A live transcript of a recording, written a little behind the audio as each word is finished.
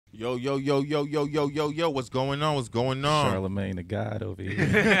Yo, yo, yo, yo, yo, yo, yo, yo, what's going on? What's going on? Charlemagne the God over here.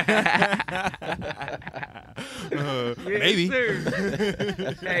 Yes, Maybe.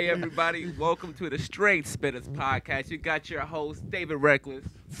 sir. Hey, everybody. Welcome to the Straight Spitters podcast. You got your host, David Reckless,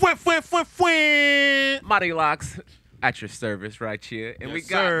 Fwin. Mighty Locks at your service right here. And Yes,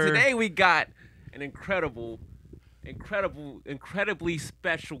 sir. today we got an incredibly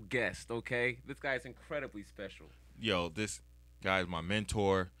special guest, okay? This guy's incredibly special. Yo, this guy's my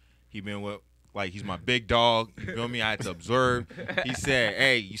mentor. He's my big dog. You feel me? I had to observe. He said,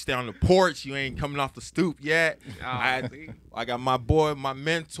 hey, you stay on the porch. You ain't coming off the stoop yet. I got my boy, my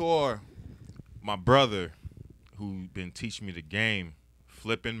mentor, my brother, who been teaching me the game,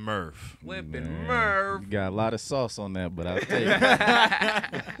 Flippin Murph. Flippin Murph. You got a lot of sauce on that, but I'll take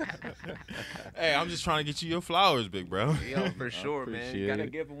it. Hey, I'm just trying to get you your flowers, big bro. Yo, for sure, man. You appreciate gotta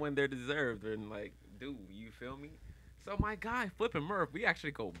it. give them when they're deserved. And dude, you feel me? So my guy, Flippin Murph, we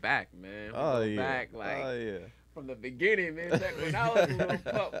actually go back, man. We go back, from the beginning, man. Back when I was a little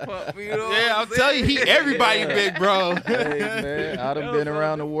pup, you know. Yeah, I'll tell you, everybody big, bro. Hey, man, I'd have been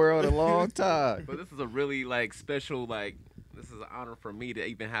around the world a long time. But this is a really special this is an honor for me to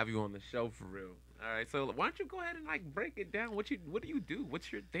even have you on the show for real. All right, so why don't you go ahead and break it down? What do you do?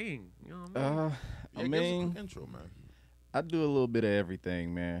 What's your thing? You know what I mean? Yeah, give us a quick intro, man. I do a little bit of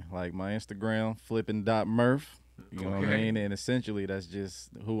everything, man. Like my Instagram, flippin.murph. You know what I mean? And essentially, that's just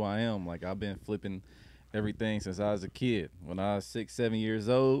who I am. Like, I've been flipping everything since I was a kid. When I was 6, 7 years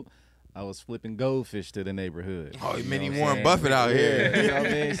old, I was flipping goldfish to the neighborhood. Oh, you made know him what I'm Warren saying? Buffett out here. Yeah, you know what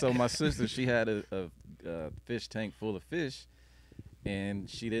I mean? So my sister, she had a fish tank full of fish, and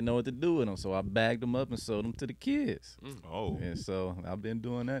she didn't know what to do with them. So I bagged them up and sold them to the kids. Oh. And so I've been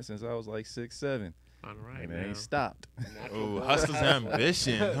doing that since I was like 6, 7. All right, And it man. ain't stopped. Oh, hustler's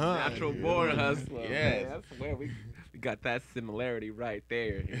ambition, huh? Natural born hustler. Yes. Man, that's where we got that similarity right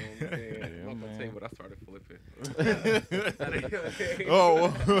there. You know what I'm saying? Yeah, I'm not gonna man. say what I started flipping.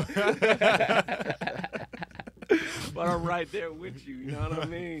 Oh. But I'm right there with you. You know what I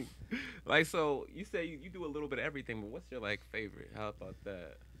mean? So you say you do a little bit of everything, but what's your favorite? How about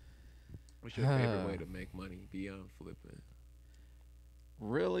that? What's your favorite way to make money beyond flipping?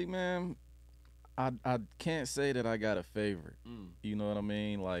 Really, man, I can't say that I got a favorite. You know what I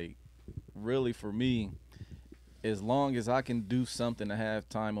mean? Like, really, for me, as long as I can do something to have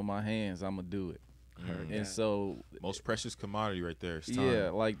time on my hands, I'm gonna do it. And so, Most precious commodity right there is time. yeah,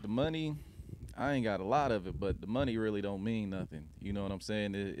 like the money, I ain't got a lot of it, but the money really don't mean nothing. You know what I'm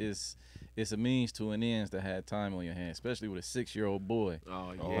saying? It's a means to an end to have time on your hands, especially with a 6-year-old boy.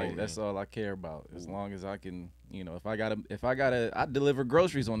 Oh yeah. Like, that's all I care about. As long as I can, if I gotta, I deliver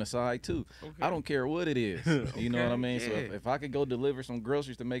groceries on the side too. Okay. I don't care what it is. You know what I mean? So yeah. if I could go deliver some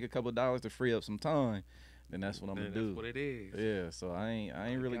groceries to make a couple of dollars to free up some time, then that's what I'm gonna do. That's what it is. Yeah. So I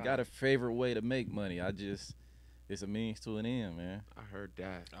ain't really God. got a favorite way to make money. It's a means to an end, man. I heard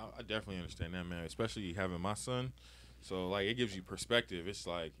that. I definitely understand that, man. Especially having my son, so it gives you perspective. It's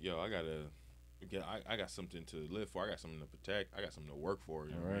like, yo, I got something to live for. I got something to protect. I got something to work for.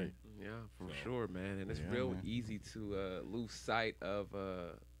 You know what I mean? Yeah, for So, sure, man. And it's yeah, real man. easy to lose sight of,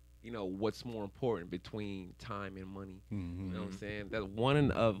 what's more important between time and money. Mm-hmm. You know what I'm saying? That's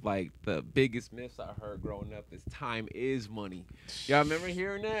one of the biggest myths I heard growing up is time is money. Y'all remember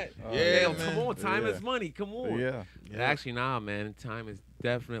hearing that? Oh, Yeah, Damn, man. come on, time Yeah. is money. Come on. Yeah. And actually, nah, man. Time is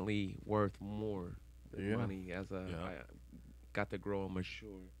definitely worth more than Yeah. money. I got to grow and mature.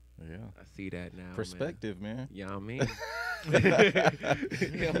 Yeah. I see that now. Perspective, man. Man. You know what I mean?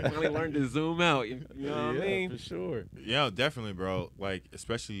 I finally learned to zoom out. You know what I mean? For sure. Yeah, definitely, bro.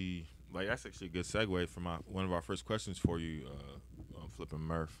 Especially that's actually a good segue from one of our first questions for you, on Flippin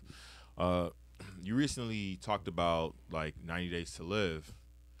Murph. You recently talked about 90 Days to Live,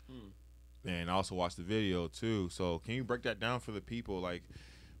 and I also watched the video too. So can you break that down for the people?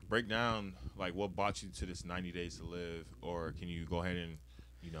 Break down what brought you to this 90 Days to Live, or can you go ahead and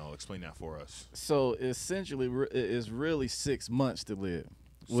explain that for us? So essentially, it's really 6 months to live,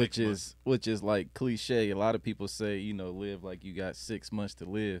 which 6 is like cliche. A lot of people say, live like you got 6 months to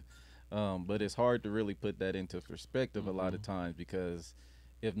live, but it's hard to really put that into perspective a lot of times, because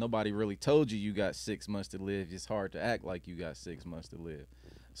if nobody really told you got 6 months to live, it's hard to act like you got 6 months to live.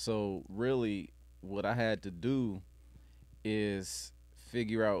 So really, what I had to do is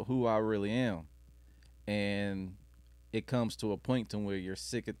figure out who I really am, and it comes to a point to where you're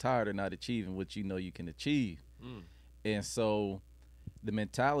sick and tired of not achieving what you can achieve. And so the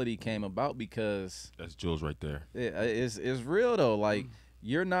mentality came about because That's Jules right there. it's real though.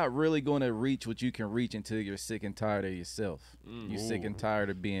 You're not really going to reach what you can reach until you're sick and tired of yourself. You're sick and tired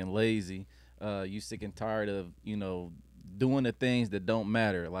of being lazy. You sick and tired of doing the things that don't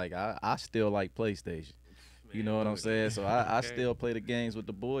matter. Like I still like PlayStation. You know what I'm saying? So I still play the games with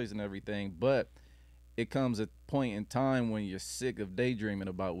the boys and everything, but it comes a point in time when you're sick of daydreaming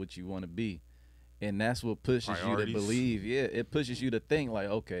about what you want to be. And that's what pushes you to believe. Yeah, it pushes you to think like,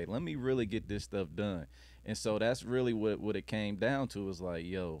 okay, let me really get this stuff done. And so that's really what it came down to, is like,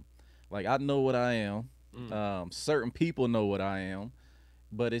 yo, like I know what I am. Certain people know what I am,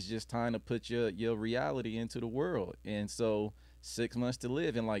 but it's just time to put your reality into the world. And so 6 months to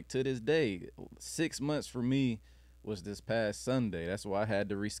live, and like to this day, 6 months for me was this past Sunday. That's why I had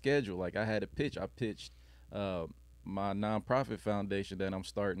to reschedule. Like I had to pitch. I pitched my nonprofit foundation that I'm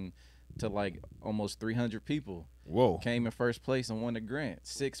starting to like almost 300 people. Whoa. Came in first place and won the grant.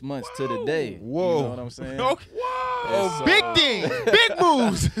 6 months to the day. Whoa. You know what I'm saying? Okay. Whoa. So, big thing. Big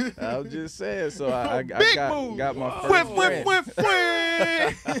moves. I was just saying. So I got my first Whip.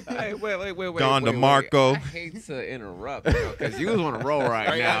 Hey, wait. Don wait. DeMarco. I hate to interrupt, because you was on a roll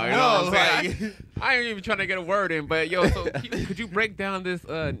right now. You know what I'm saying? I ain't even trying to get a word in, but yo, so could you break down this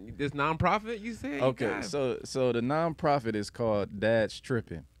nonprofit you said? Okay, so the nonprofit is called Dad's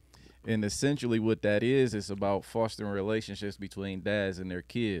Trippin'. And essentially what that is about fostering relationships between dads and their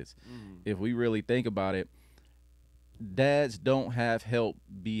kids. If we really think about it, dads don't have help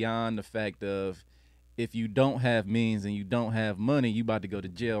beyond the fact of, if you don't have means and you don't have money, you about to go to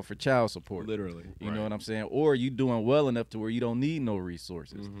jail for child support. Literally. You know what I'm saying? Or you doing well enough to where you don't need no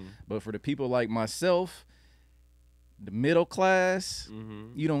resources. But for the people like myself, the middle class,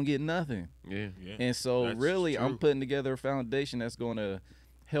 you don't get nothing. Yeah. And so That's really true. I'm putting together a foundation that's going to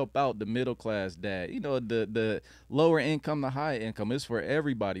help out the middle class dad. You know, the lower income, the high income, is for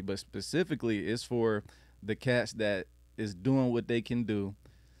everybody, but specifically it's for the cats that is doing what they can do,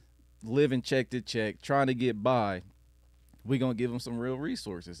 living check to check, trying to get by. We're going to give them some real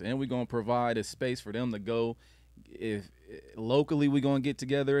resources, and we're going to provide a space for them to go. If locally, we're going to get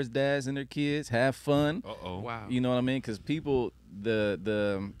together as dads and their kids, have fun. Wow. You know what I mean? Because people,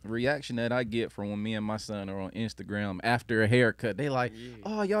 the reaction that I get from when me and my son are on Instagram after a haircut, they like,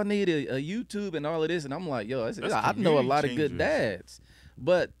 oh, y'all need a YouTube and all of this. And I'm like, yo, I know a lot of good dads,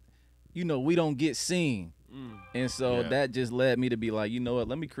 but, you know, we don't get seen. And so that just led me to be like, you know what,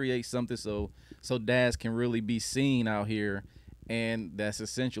 let me create something so dads can really be seen out here. And that's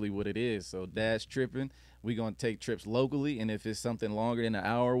essentially what it is. So Dad's Trippin'. We're going to take trips locally, and if it's something longer than an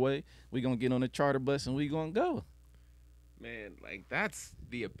hour away, we're going to get on a charter bus and we're going to go. Man, like, that's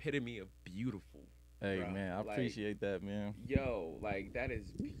the epitome of beautiful. Hey, bro. man, I appreciate that, man. Yo, like, that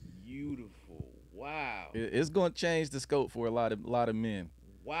is beautiful. Wow. It's going to change the scope for a lot of men.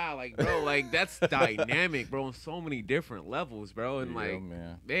 Wow, like, bro, like, that's dynamic, bro, on so many different levels, bro. And, like,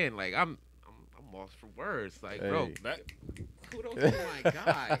 man, like, I'm lost for words. Like, bro, kudos to my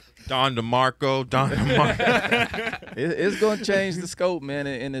guy. Don DeMarco. It's going to change the scope, man.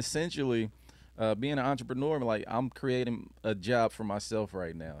 And essentially, being an entrepreneur, like, I'm creating a job for myself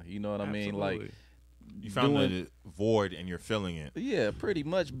right now. You know what I mean? Like, you found the void and you're filling it. Yeah, pretty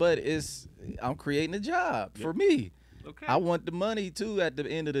much. But I'm creating a job for me. Okay. I want the money too at the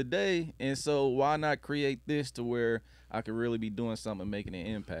end of the day, and so why not create this to where I could really be doing something, making an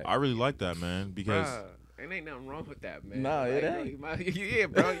impact? I really like that, man, because and ain't nothing wrong with that, man. Nah, like, it ain't. Yeah,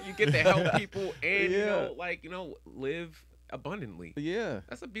 bro, you get to help people and you know, live abundantly. Yeah,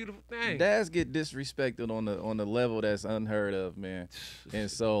 that's a beautiful thing. Dads get disrespected on the level that's unheard of, man. And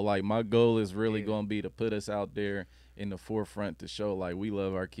so like my goal is really gonna be to put us out there in the forefront to show like we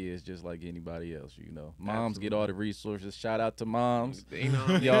love our kids just like anybody else. You know, moms get all the resources. Shout out to moms. You know,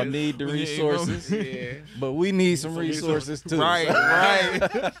 y'all need the resources, but we need some resources too. Right.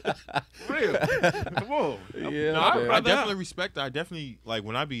 Real. Come on. Yeah, no, I definitely respect that. I definitely, like,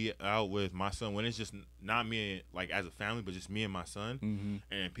 when I be out with my son, when it's just not me, like, as a family, but just me and my son,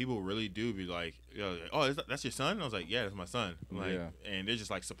 and people really do be like, oh, that's your son? And I was like, yeah, that's my son. Like, and they're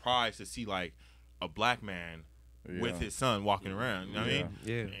just like surprised to see like a black man with his son walking around. You know what I mean?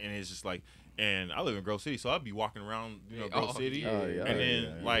 Yeah. And it's just like, and I live in Grove City, so I'd be walking around, you know, Grove City, and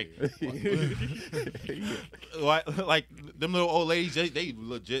then like them little old ladies, they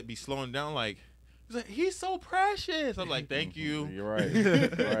legit be slowing down like. He's so precious. I'm like, thank you. You're right.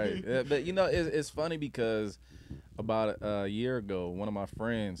 Right. Yeah, but you know, it's funny because about a year ago, one of my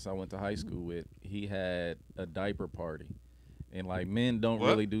friends I went to high school with, he had a diaper party. And like men don't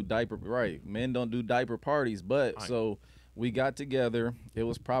really do men don't do diaper parties, but so we got together. It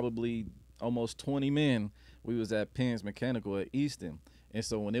was probably almost 20 men. We was at Penn's Mechanical at Easton. And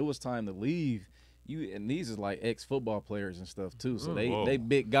so when it was time to leave, and these is like ex-football players and stuff too, so they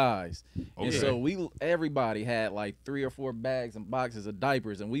big guys. Okay. And so everybody had like 3 or 4 bags and boxes of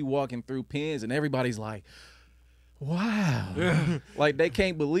diapers, and we walking through Penn's, and everybody's like, Wow. Like they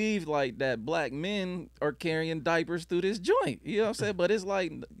can't believe like that black men are carrying diapers through this joint. You know what I'm saying? But it's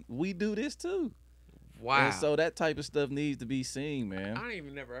like we do this too. Wow. And so that type of stuff needs to be seen, man. I ain't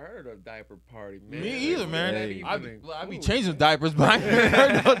even never heard of diaper party, man. Me either, man. Hey. I be changing diapers, but I ain't never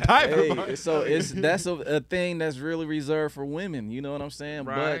heard no diaper. Hey, so that's a thing that's really reserved for women. You know what I'm saying?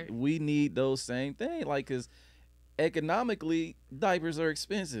 Right. But we need those same things, like, cause economically diapers are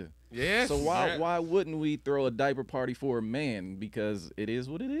expensive. Yes. So why wouldn't we throw a diaper party for a man? Because it is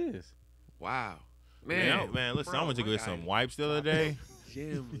what it is. Wow. Man, listen, I went to go get some wipes the other day.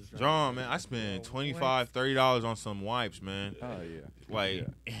 John, man, I spent $25, $30 on some wipes, man. Oh yeah. Like,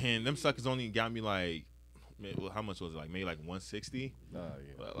 and them suckers only got me like, man, well, how much was it? Like maybe like 160. Oh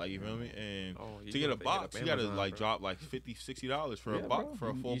yeah. Like, you feel me? And you to get a gotta box, you gotta Amazon, like bro. drop like $50, $60 for a Yeah, box for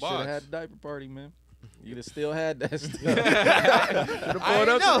a full you box. should have had a diaper party, man. You'd have still had that stuff. I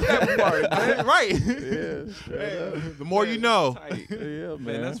know. Right. Yeah. Hey, the more you know. Yeah, man.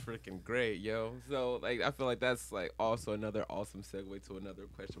 Man, that's freaking great, yo. So, like, I feel like that's like also another awesome segue to another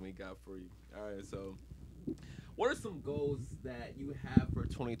question we got for you. All right, so what are some goals that you have for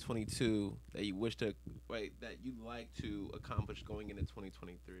 2022 that you wish to that you'd like to accomplish going into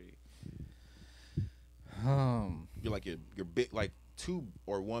 2023? You're like your big, like two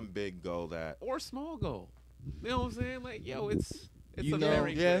or one big goal that. Or small goal. You know what I'm saying? Like, yo, it's You a know,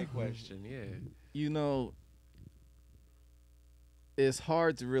 very yeah. great question. Yeah. You know, it's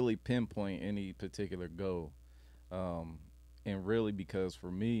hard to really pinpoint any particular goal. And really because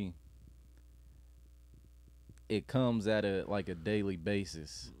for me, it comes at a daily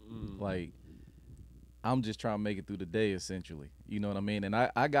basis. Like, I'm just trying to make it through the day, essentially. You know what I mean? And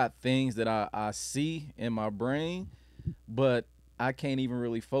I got things that I see in my brain, but I can't even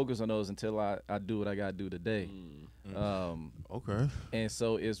really focus on those until I do what I got to do today. Okay. And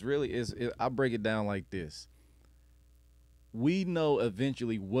so I break it down like this. We know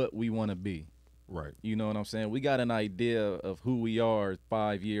eventually what we want to be. Right. You know what I'm saying? We got an idea of who we are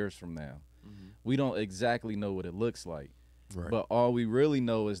 5 years from now. We don't exactly know what it looks like. Right. But all we really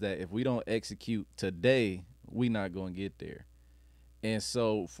know is that if we don't execute today, we not going to get there. And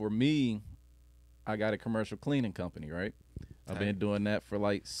so for me, I got a commercial cleaning company, right? I've been doing that for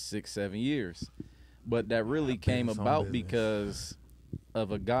like 6-7 years. But that really came about because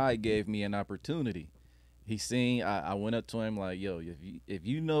of a guy gave me an opportunity. He seen, I went up to him like, yo, if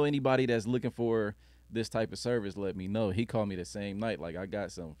you know anybody that's looking for this type of service, let me know. He called me the same night, like, I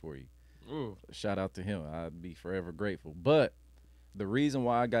got something for you. Ooh. Shout out to him. I'd be forever grateful. But the reason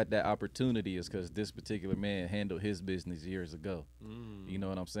why I got that opportunity is because this particular man handled his business years ago. You know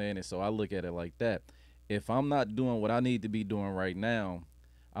what I'm saying? And so I look at it like that. If I'm not doing what I need to be doing right now,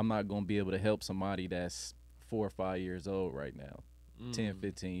 I'm not going to be able to help somebody that's 4 or 5 years old right now, 10,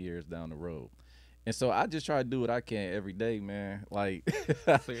 15 years down the road. And so I just try to do what I can every day, man. Like,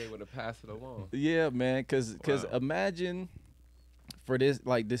 So you're able to pass it along. yeah, man, because Wow. imagine for this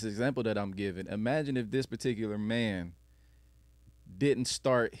example that I'm giving, imagine if this particular man didn't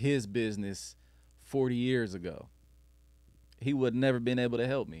start his business 40 years ago. He would never been able to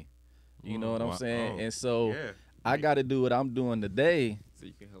help me. You know what I'm saying? And so I got to do what I'm doing today So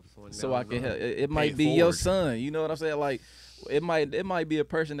you can help someone. so I can help. help. It might be your son. You know what I'm saying? Like, it might be a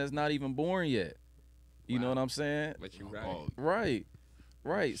person that's not even born yet. You know what I'm saying? But you right. Oh,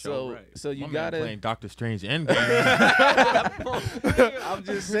 Right. Show So right. so you my man gotta. playing Doctor Strange Endgame. I'm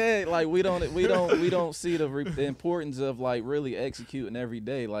just saying, like, we don't see the importance of like really executing every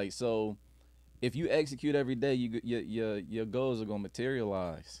day. Like, so if you execute every day, your goals are gonna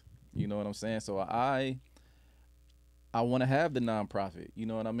materialize. You know what I'm saying? So I want to have the nonprofit. You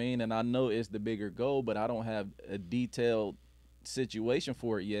know what I mean? And I know it's the bigger goal, but I don't have a detailed situation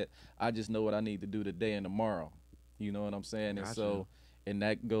for it yet. I just know what I need to do today and tomorrow. You know what I'm saying? And Gotcha. so, and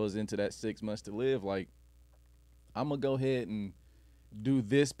that goes into that 6 months to live. Like, I'm gonna go ahead and do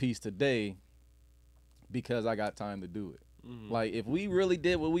this piece today because I got time to do it. Like, if we really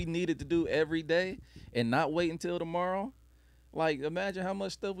did what we needed to do every day and not wait until tomorrow, like, imagine how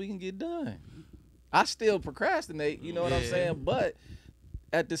much stuff we can get done. I still procrastinate, you know what I'm saying? But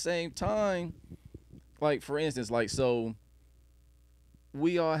at the same time, like, for instance, like, so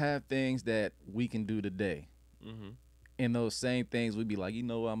we all have things that we can do today. And those same things, we'd be like, you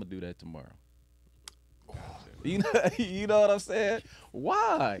know what, I'm gonna do that tomorrow. You know what I'm saying?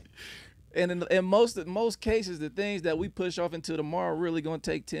 Why? And in most cases, the things that we push off into tomorrow are really gonna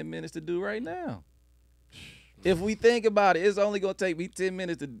take 10 minutes to do right now. If we think about it, it's only gonna take me 10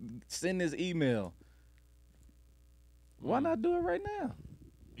 minutes to send this email. Why not do it right now?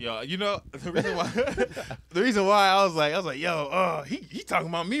 Yo, you know the reason why I was like, yo, he talking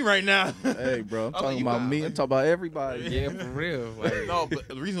about me right now. Hey, bro, I'm I was talking like, about me. I'm talking about everybody. Yeah, for real. Like, No, but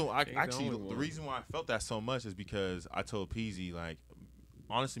the reason why only the one. reason why I felt that so much is because I told Peasy, like,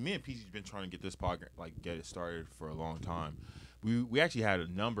 honestly, me and Peasy's been trying to get this podcast, like, get it started for a long time. We actually had a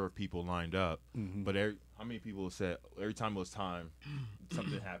number of people lined up, but how many people said every time it was time,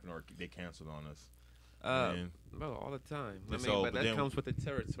 something happened or they canceled on us. Bro, all the time. I mean, so, but but that then- comes with the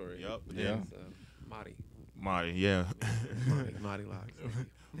territory. Yep. But Yeah. then, Marty. Marty, yeah. Marty Locks.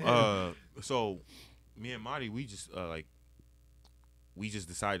 So me and Marty, we just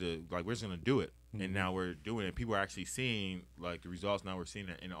decided to, like, we're just gonna do it, and now we're doing it. People are actually seeing, like, the results. Now we're seeing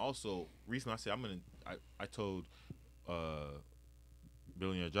it, and also recently I said I told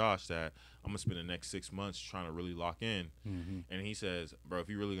Billy and Josh that I'm gonna spend the next 6 months trying to really lock in, and he says, bro, if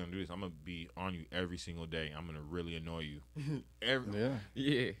you're really gonna do this, I'm gonna be on you every single day. I'm gonna really annoy you. Yeah.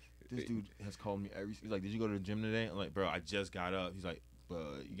 Yeah. This dude has called me he's like, did you go to the gym today? I'm like, bro, I just got up. He's like,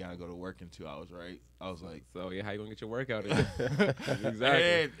 but you gotta go to work in 2 hours, right? I was like, So yeah, how you gonna get your workout in?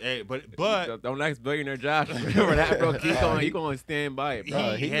 Exactly. hey, but Don't ask Billionaire Josh for that, bro. Keep going. He gonna stand by it,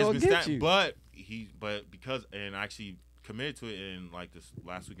 bro. he has gonna been get you. but because and I actually committed to it, and like this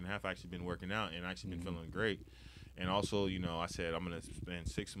last week and a half, I actually been working out and actually been feeling great. And also, you know, I said I'm gonna spend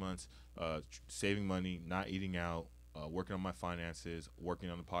 6 months saving money, not eating out, working on my finances,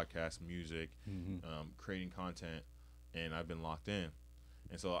 working on the podcast, music, creating content, and I've been locked in.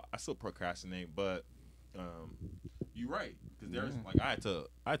 And so I still procrastinate, but you're right, because there's like I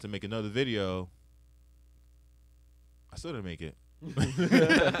had to make another video. I still didn't make it.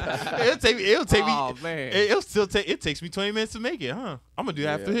 It'll take me. Oh man. It'll still take. It takes me 20 minutes to make it, huh? I'm gonna do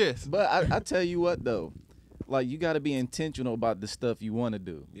that after this. But I tell you what though, like you got to be intentional about the stuff you want to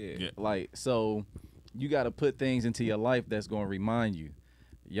do. Yeah. Like so, you got to put things into your life that's gonna remind you.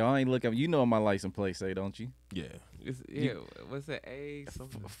 Y'all ain't looking. You know what my license plate say, don't you? Yeah. Yeah. What's that? A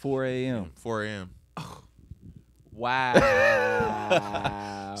something. 4 a.m. 4 a.m.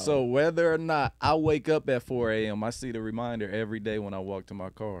 Wow. So whether or not I wake up at 4 a.m., I see the reminder every day when I walk to my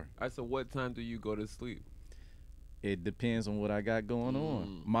car. All right, so what time do you go to sleep? It depends on what I got going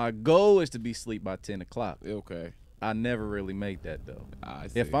on. My goal is to be asleep by 10 o'clock. Okay. I never really make that though. I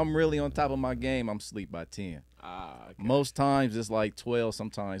see. If I'm really on top of my game, I'm asleep by 10. Okay. Most times it's like 12,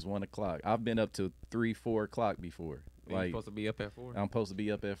 sometimes 1 o'clock. I've been up to 3, 4 o'clock before. You're Like supposed to be up at 4. I'm supposed to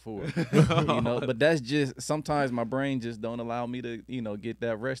be up at 4. You know, but that's just sometimes my brain just don't allow me to, you know, get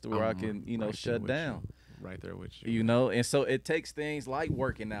that rest where I can, you know, right there shut with down. you. Right there with you. You know, and so it takes things like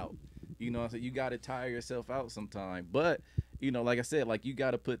working out. You know, so you got to tire yourself out sometime. But, you know, like I said, like you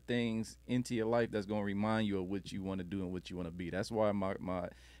got to put things into your life that's going to remind you of what you want to do and what you want to be. That's why my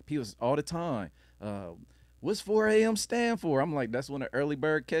people all the time, what's 4 a.m. stand for? I'm like, that's when the early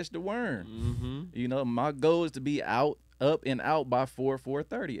bird catch the worm. Mm-hmm. You know, my goal is to be up and out by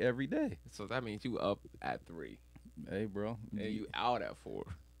 4:30 every day. So that means you up at 3 Hey, bro. and you out at 4.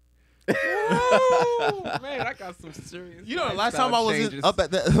 Woo! Man, I got some serious. You know, the last time I was changes. up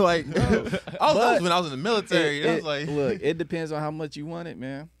at that, like, that was when I was in the military. I was like, look, it depends on how much you want it,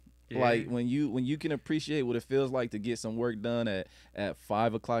 man. Yeah. Like when you can appreciate what it feels like to get some work done at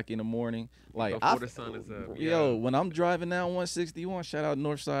 5 o'clock in the morning. Like Before the sun is up. Yo, when I'm driving down 161, shout out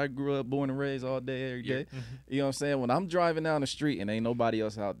Northside, grew up, born and raised all day, every day. You know what I'm saying? When I'm driving down the street and ain't nobody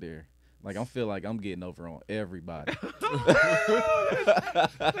else out there, like I feel like I'm getting over on everybody.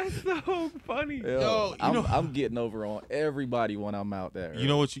 That's so funny. Yo, I'm getting over on everybody when I'm out there. you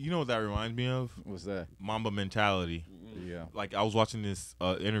know what that reminds me of? What's that? Mamba mentality. Yeah. Like I was watching this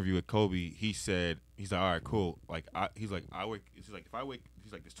interview with Kobe. He's like, all right, cool. Like he's like, I wake. He's like, if I wake,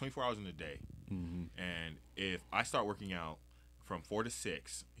 he's like, there's 24 hours in a day, and if I start working out from 4 to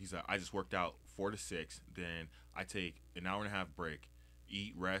 6, he's like, I just worked out 4 to 6. Then I take an hour and a half break,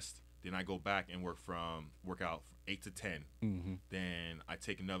 eat, rest. Then I go back and work out from 8 to 10. Then I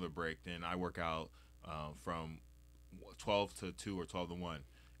take another break. Then I work out from 12 to 2 or 12 to 1.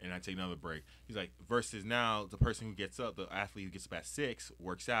 And I take another break. He's like, versus now, the person who gets up, the athlete who gets up at 6,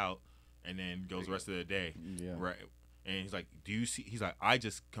 works out, and then goes the rest of the day. Yeah. Right. And he's like, do you see? He's like, I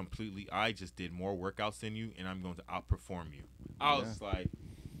just did more workouts than you, and I'm going to outperform you. I was like,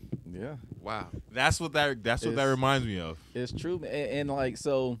 Yeah. Wow. that's what that reminds me of. It's true, and like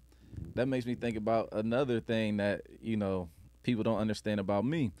so, that makes me think about another thing that you know people don't understand about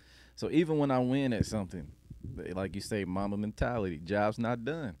me. So even when I win at something, like you say, mama mentality, job's not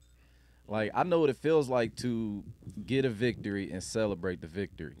done. Like I know what it feels like to get a victory and celebrate the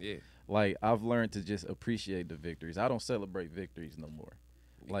victory. Yeah. Like I've learned to just appreciate the victories. I don't celebrate victories no more.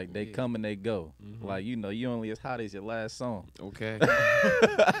 Like they come and they go. Mm-hmm. Like you only as hot as your last song. Okay.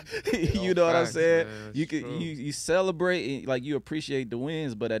 You know what I'm facts, saying? man. You It's could true. you celebrate and, like you appreciate the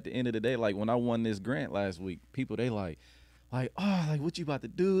wins, but at the end of the day, like when I won this grant last week, people they like oh like what you about to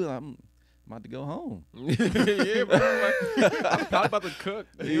do? I'm about to go home. Yeah, bro. Like, I'm probably about to cook.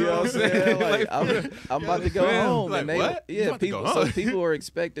 You know what I'm saying? Like I'm about to go man, home. like, And they, what? You yeah, about to go people. So home? people are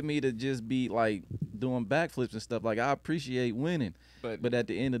expecting me to just be like doing backflips and stuff. Like I appreciate winning, but at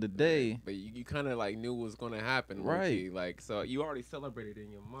the end of the day, But you kind of like knew what was gonna happen, Right. low-key. Like so, you already celebrated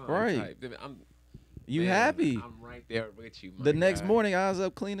in your mind, Right. type. I'm you man, happy. I'm right there with you. The my next guy. morning, I was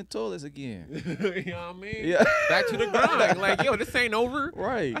up cleaning toilets again. You know what I mean? Yeah. Back to the grind. Like, yo, this ain't over.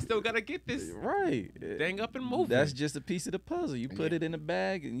 Right. I still gotta get this Right. thing up and moving. That's just a piece of the puzzle. You put it in a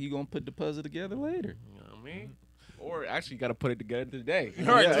bag, and you're gonna put the puzzle together later. You know what I mean? Or actually, you gotta put it together today. Yeah.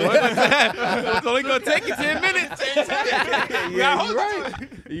 All right, it's only gonna take you 10 minutes. Yeah, you're right.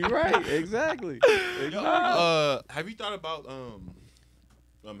 You're right. Exactly. Have you thought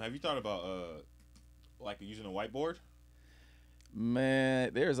about like using a whiteboard? Man,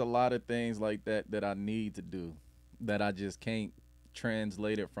 there's a lot of things like that I need to do that I just can't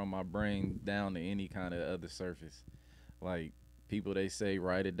translate it from my brain down to any kind of other surface. Like people, they say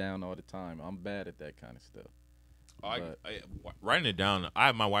write it down all the time. I'm bad at that kind of stuff. Writing it down. I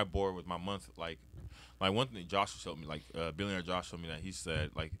have my whiteboard with my month. Like one thing Josh showed me, like billionaire Josh showed me that he said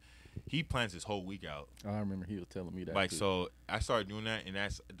like he plans his whole week out. I remember he was telling me that. Like too. so, I started doing that, and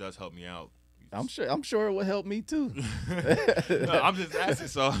it does help me out. I'm sure it will help me too. No, I'm just asking.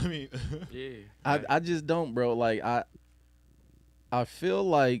 So I mean, Yeah. I just don't, bro. Like I feel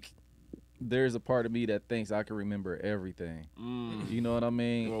like there's a part of me that thinks I can remember everything. You know what I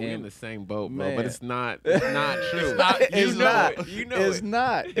mean? Well, we're in the same boat, bro. Man. But it's not. It's not true. It's not. You know It's it.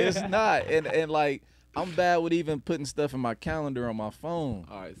 not. It's not. And like I'm bad with even putting stuff in my calendar on my phone.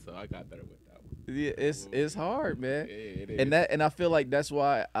 All right, so I got better with that one. Yeah, it's hard, man. Yeah, it is. And I feel like that's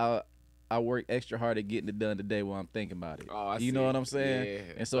why I work extra hard at getting it done today while I'm thinking about it. Oh, I you know see. what I'm saying?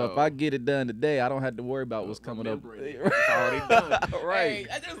 Yeah. And so if I get it done today, I don't have to worry about what's coming up. Remembering it. It's already done. Right. Hey,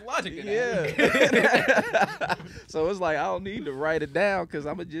 that's just logic in that. Yeah. So it's like I don't need to write it down because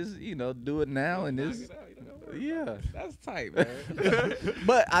I'm gonna just do it now and Knock this. it out, you don't gotta worry Yeah. about it. That's tight, man.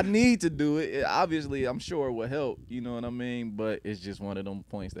 But I need to do it. Obviously, I'm sure it will help. You know what I mean? But it's just one of them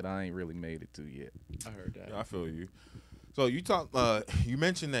points that I ain't really made it to yet. I heard that. I feel you. So you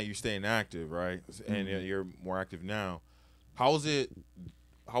mentioned that you're staying active, right? And you're more active now. How was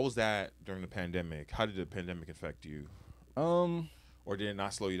that during the pandemic? How did the pandemic affect you? Or did it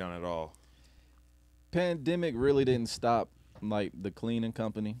not slow you down at all? Pandemic really didn't stop like the cleaning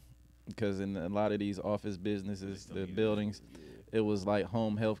company because in a lot of these office businesses, the buildings, it was like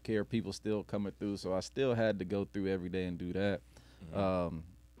home health care, people still coming through. So I still had to go through every day and do that. Mm-hmm.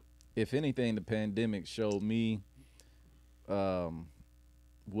 If anything, the pandemic showed me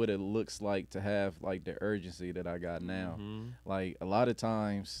what it looks like to have like the urgency that I got now. Like a lot of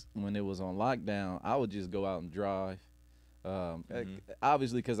times when it was on lockdown, I would just go out and drive.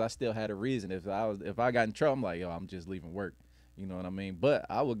 Obviously, because I still had a reason. If I got in trouble, I'm like, yo, I'm just leaving work. You know what I mean? But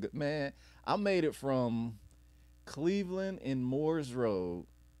I made it from Cleveland and Moores Road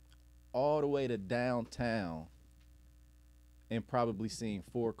all the way to downtown and probably seen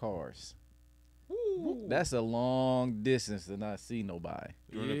 4 cars. That's a long distance to not see nobody.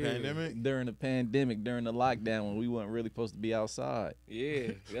 During the pandemic? During the pandemic, during the lockdown when we weren't really supposed to be outside.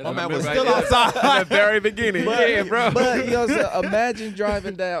 Yeah. Oh, man, we're Right still there. outside. At the very beginning. Yeah, bro. But so imagine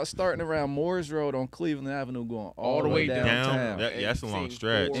driving down, starting around Moores Road on Cleveland Avenue, going all the way downtown, That's a long Seeing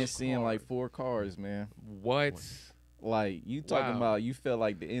stretch. 4 and seeing cars. like 4 cars, man. What? Like you talking Wow. about, you felt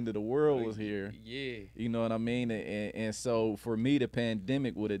like the end of the world was here. Yeah. You know what I mean? And so for me, the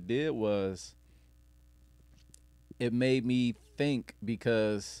pandemic, what it did was it made me think,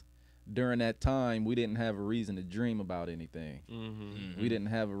 because during that time we didn't have a reason to dream about anything. We didn't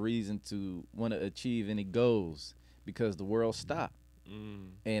have a reason to want to achieve any goals because the world stopped.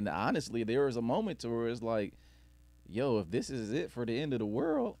 And honestly, there was a moment to where it's like, yo, if this is it for the end of the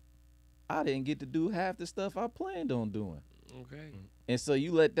world, I didn't get to do half the stuff I planned on doing. Okay. And so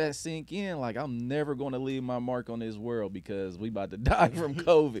you let that sink in, like I'm never going to leave my mark on this world because we about to die from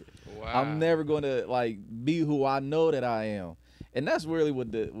COVID. Wow. I'm never going to like be who I know that I am. And that's really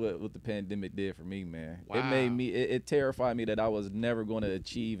what the pandemic did for me, man. Wow. It made me, it terrified me that I was never going to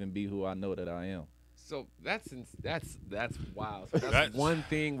achieve and be who I know that I am. So that's wild. So that's one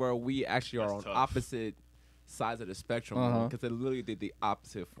thing where we actually are on tough. opposite sides of the spectrum Uh-huh. because it literally did the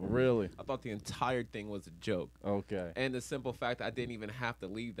opposite for me. Really? I thought the entire thing was a joke. Okay. And the simple fact I didn't even have to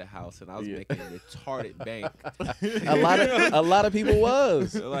leave the house and I was Yeah. making a retarded bank. A lot of people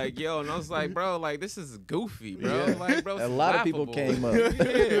was. Like, yo, and I was like, bro, like, this is goofy, bro. Yeah. Like, bro, A lot of people came up.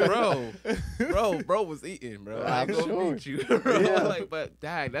 Yeah, bro was eating, bro. I I'm ain't gonna sure. beat you, bro. Yeah. Like, but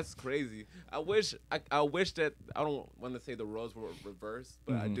dang, that's crazy. I wish that I don't want to say the roles were reversed,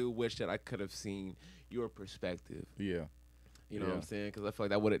 but I Mhm. do wish that I could have seen your perspective. Yeah. You know what Yeah. I'm saying? Because I feel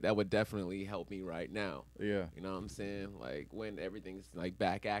like that would definitely help me right now. Yeah. You know what I'm saying? Like when everything's like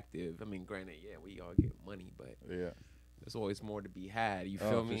back active. I mean, granted, yeah, we all get money, but Yeah. there's always more to be had. You Oh,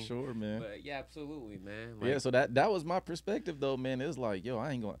 feel for me? sure, man. But yeah, absolutely, man. Yeah, Like, so that was my perspective though, man. It was like, yo,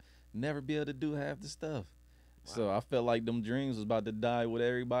 I ain't gonna never be able to do half the stuff. So I felt like them dreams was about to die with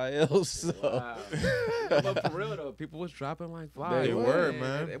everybody else. So. wow. But for real though, people was dropping like flies. They were,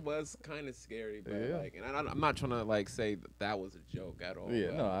 man. It was kind of scary, but Yeah. like, and I'm not trying to like say that was a joke at all. Yeah,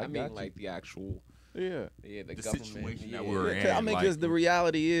 but no, I mean got you. like the actual, Yeah. the The government. situation yeah. that we were in. I mean, like, because the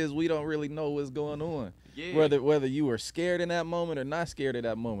reality is we don't really know what's going on. Yeah. Whether you were scared in that moment or not scared at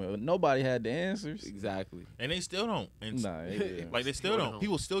that moment, nobody had the answers. Exactly. and they still don't. And Nah, yeah. like they still don't.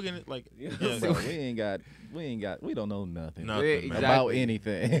 People still getting it. Like, Yeah. yeah, Bro, we don't know nothing Nothing, Yeah, man. exactly. about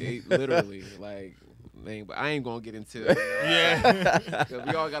anything. Literally, like, man, but I ain't gonna get into it. Yeah. 'Cause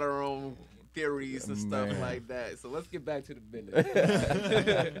we all got our own theories and stuff Man. like that. So let's get back to the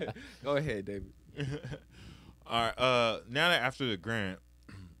business. Go ahead, David. All right. Now that after the grant,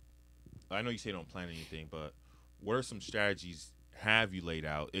 I know you say don't plan anything, but what are some strategies have you laid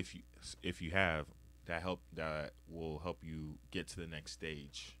out if you have that will help you get to the next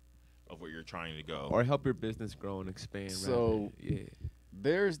stage of where you're trying to go? Or help your business grow and expand. So- rather. Yeah.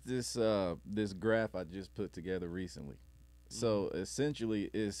 There's this graph I just put together recently. So essentially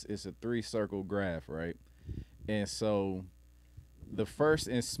it's a 3-circle graph, right? And so the first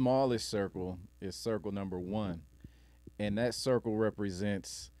and smallest circle is circle number 1. And that circle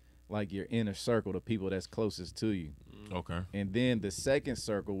represents like your inner circle, the people that's closest to you. Okay. And then the second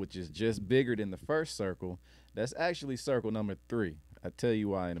circle, which is just bigger than the first circle, that's actually circle number 3. I'll tell you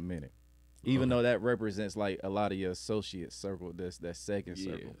why in a minute. Even though that represents like a lot of your associate circle, that's that second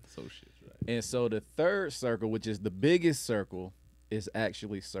circle. Associates, right. And so the third circle, which is the biggest circle, is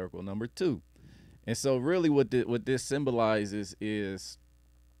actually circle number 2. And so really what this symbolizes is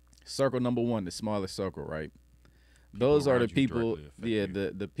circle number 1, the smallest circle, right? Those are the around you people, directly affect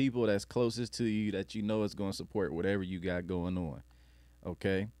you. the people that's closest to you that you know is going to support whatever you got going on,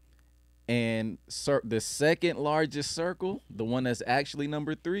 okay? And the second largest circle, the one that's actually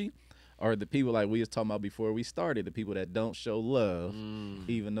number 3, are the people like we was talking about before we started, the people that don't show love,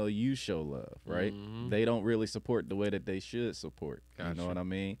 even though you show love, right? They don't really support the way that they should support. You know Gotcha. what I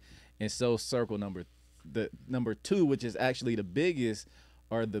mean? And so circle number 2, which is actually the biggest,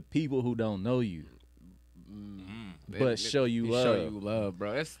 are the people who don't know you. But show you love. Show you love,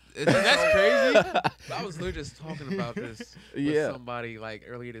 bro. That's crazy. I was literally just talking about this with Yeah. somebody like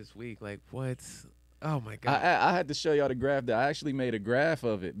earlier this week. Like, what? Oh my god. I had to show y'all the graph. That I actually made a graph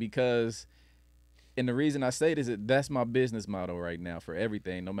of it because, and the reason I say this is that's my business model right now for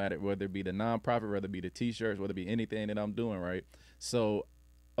everything, no matter whether it be the nonprofit, whether it be the t-shirts, whether it be anything that I'm doing, right? So,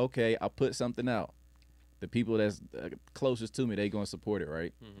 okay, I put something out. The people that's closest to me, they gonna support it,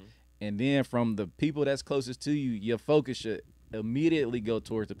 right? And then from the people that's closest to you, your focus should immediately go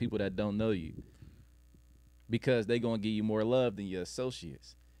towards the people that don't know you, because they gonna give you more love than your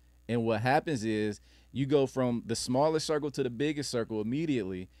associates. And what happens is you go from the smallest circle to the biggest circle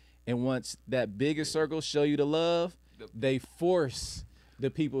immediately. And once that bigger circle show you the love, they force the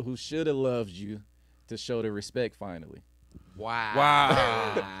people who should have loved you to show the respect finally.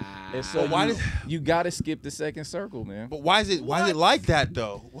 Wow. And so But why you got to skip the second circle, man. But why is it like that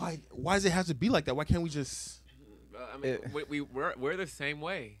though? Why does it have to be like that? Why can't we just? I mean, we're the same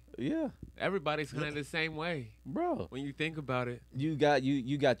way. Yeah, Everybody's kind of the same way bro. when you think about it. You got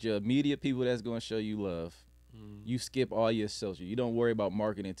your immediate people that's going to show you love. You skip all your associates. You don't worry about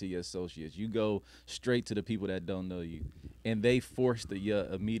marketing to your associates. You go straight to the people that don't know you, and they force your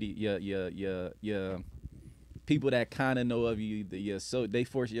immediate your people that kind of know of you. They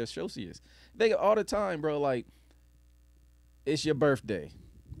force your associates. They all the time, bro. Like, it's your birthday.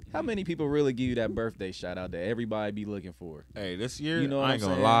 How many people really give you that birthday shout out that everybody be looking for? Hey, this year, You know what I ain't I'm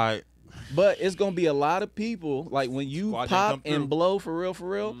gonna saying? lie. But it's gonna be a lot of people. Like when you Squad didn't pop come through. and blow for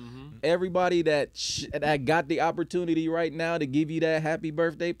real, everybody that got the opportunity right now to give you that happy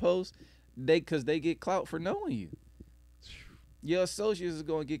birthday post, because they get clout for knowing you. Your associates is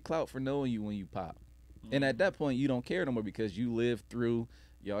gonna get clout for knowing you when you pop, and at that point you don't care no more because you lived through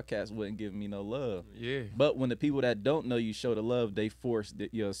y'all cats wasn't giving me no love. Yeah. But when the people that don't know you show the love, they force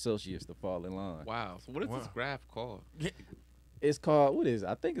your associates to fall in line. Wow. So what is this graph called? It's called, what is it?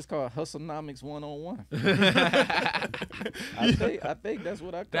 I think it's called Hustlenomics 101. I think that's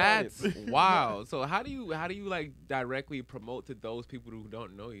what I call That's it. wow. So how do you like directly promote to those people who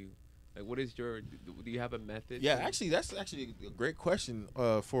don't know you? Like, what is your? Do you have a method? Yeah, actually, that's actually a great question.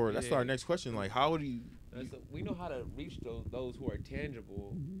 That's our next question. Like, how would you? We know how to reach those who are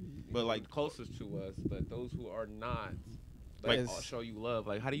tangible, But like closest to us, but those who are not, Like, like show you love.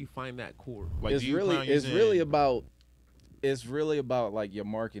 Like, how do you find that core? like It's do you really plan it's using- really about like your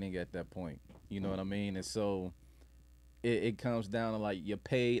marketing at that point. You know what I mean? And so it comes down to like your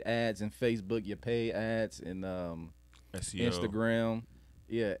paid ads in Facebook, your paid ads in SEO. Instagram.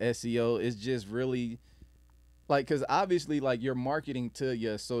 Yeah, SEO. It's just really like, because obviously like you're marketing to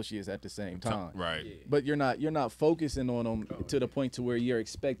your associates at the same time. Right. Yeah. But you're not focusing on them to the point to where you're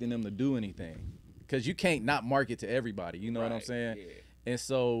expecting them to do anything, because you can't not market to everybody. You know what I'm Right, saying? yeah. And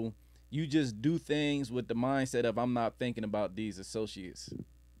so you just do things with the mindset of, I'm not thinking about these associates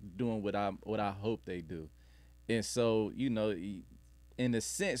doing what I hope they do. And so, you know, in a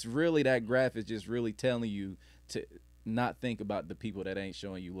sense, really that graph is just really telling you to not think about the people that ain't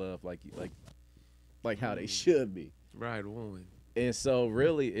showing you love like how they should be. Right on. And so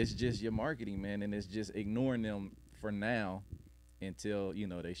really it's just your marketing, man, and it's just ignoring them for now until, you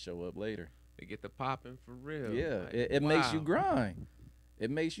know, they show up later. They get the popping for real. Yeah, Like, it makes you wow. grind. It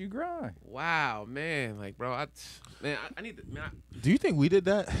makes you grind. Wow, man. Like, bro, I need to, man. Do you think we did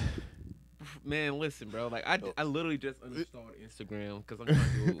that? Man, listen, bro. Like, I literally just uninstalled Instagram because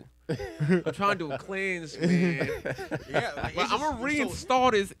I'm trying to do a cleanse, man. Yeah, like, But I'm gonna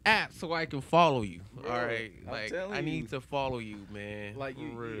reinstall this app so I can follow you. Bro, All right, I'm like telling I you. need to follow you, man. Like for you,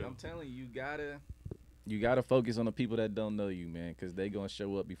 real. I'm telling you, you gotta focus on the people that don't know you, man, because they gonna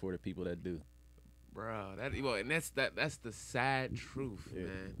show up before the people that do. Bro, and that's the sad truth, Yeah.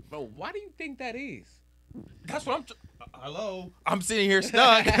 man. Bro, why do you think that is? That's what hello. I'm sitting here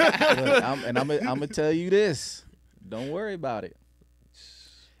stuck. Look, I'm gonna tell you this. Don't worry about it.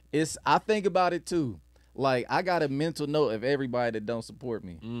 I think about it too. Like, I got a mental note of everybody that don't support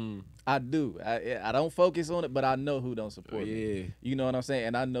me. I do. I don't focus on it, but I know who don't support me. You know what I'm saying?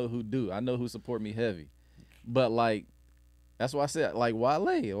 And I know who do. I know who support me heavy. But like, that's why I said, like, Wale,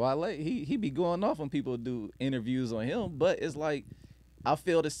 he be going off when people do interviews on him. But it's like, I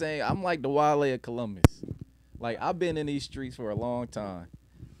feel the same. I'm like the Wale of Columbus. Like, I've been in these streets for a long time.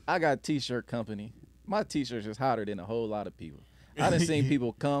 I got a t-shirt company. My t-shirts is hotter than a whole lot of people. I done seen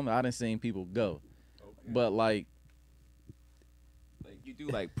people come. I done seen people go. Okay. But like you do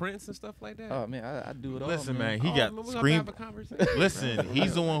like Prince and stuff like that. oh man, I do it all. Listen, man, Oh, he got we're gonna scream. have a conversation. Listen,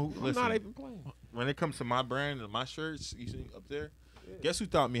 he's the one who. I'm Listen, not even playing. when it comes to my brand and my shirts, you see up there. Guess who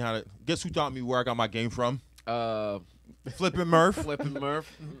taught me where I got my game from? Flippin' Murph. Flippin'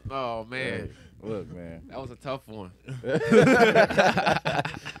 Murph. Oh man, Look, man. that was a tough one.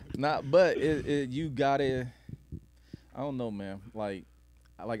 But you gotta. I don't know, man. Like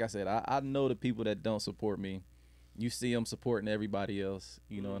I said, I know the people that don't support me. You see them supporting everybody else.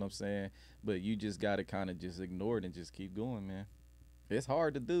 You know what I'm saying? But you just gotta kind of just ignore it and just keep going, man. It's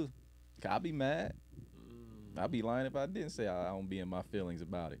hard to do. I'll be mad. I'd be lying if I didn't say I don't be in my feelings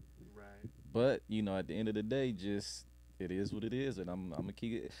about it. Right. But you know, at the end of the day, just it is what it is, and I'm gonna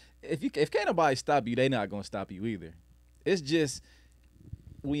keep it. If can't nobody stop you, they not gonna stop you either. It's just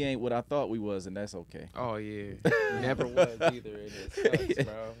we ain't what I thought we was, and that's okay. Oh yeah, never was either. And it sucks,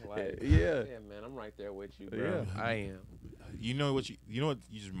 bro. Like, Yeah. man, I'm right there with you, bro. Yeah. I am. You know what you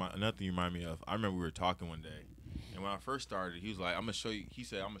just another thing you remind me of. I remember we were talking one day, and when I first started, he was like, "I'm gonna show you." He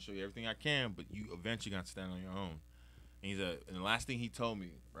said, "I'm gonna show you everything I can, but you eventually got to stand on your own." And and the last thing he told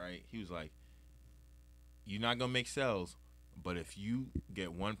me, right? He was like, "You're not gonna make sales, but if you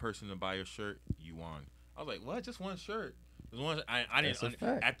get one person to buy your shirt, you won." I was like, "What? Just one shirt?" There's one. I That's a didn't.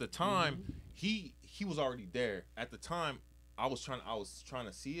 fact. At the time, he was already there. At the time, I was trying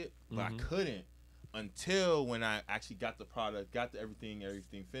to see it, but I couldn't until when I actually got the product, got everything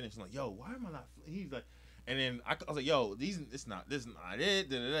finished. I'm like, "Yo, why am I not?" He's like, and then I was like, "Yo, this is not it."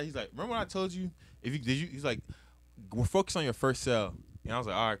 Da-da-da. He's like, "Remember when I told you? He's like, we're focused on your first sale." And I was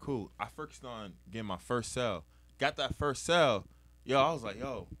like, "All right, cool." I focused on getting my first sale. Got that first sale. Yo, I was like,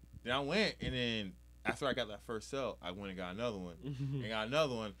 "Yo." Then I went, and then after I got that first sale, I went and got another one, and got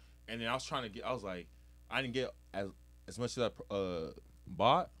another one, and then I was trying to get. I was like, I didn't get as much as I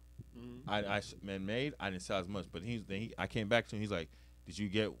bought. I made. I didn't sell as much, but I came back to him. He's like, "Did you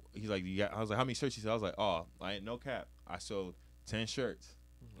get?" He's like, "You got?" I was like, "How many shirts?" He said, "I was like, oh, I ain't no cap. I sold 10 shirts,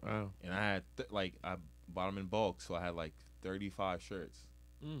 Wow. and I had I bought them in bulk, so I had like 35 shirts."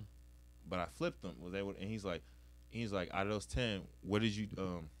 Mm. but I flipped them. Was able, and he's like, out of those 10, what did you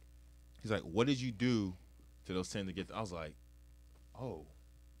He's like, what did you do to those 10 to get? I was like, oh,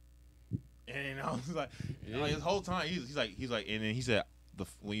 and I was like, like this whole time he's like, and then he said,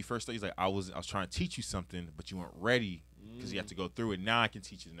 when you first started, he's like, I was trying to teach you something, but you weren't ready because you have to go through it. Now I can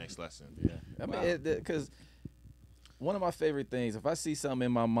teach you the next lesson. Yeah, I mean, because one of my favorite things, if I see something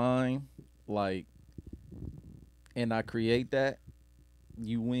in my mind, like, and I create that,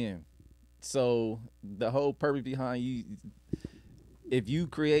 you win. So the whole purpose behind you, if you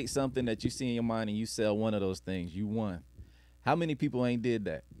create something that you see in your mind and you sell one of those things, you won. How many people ain't did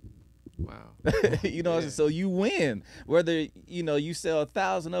that? Wow. You know, so you win. Whether, you know, you sell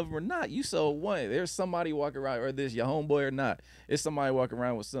 1,000 of them or not, you sold one. There's somebody walking around, or this your homeboy or not. It's somebody walking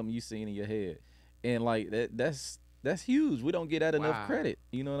around with something you seen in your head. And like that's huge. We don't get that enough credit.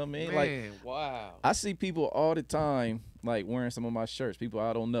 You know what I mean? Man, like, wow. I see people all the time like wearing some of my shirts, people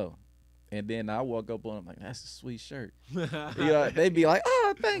I don't know. And then I walk up on them like, that's a sweet shirt. You know, they be like,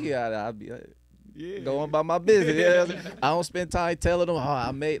 oh, thank you. I'd be like, going about my business. Yeah. I don't spend time telling them, oh,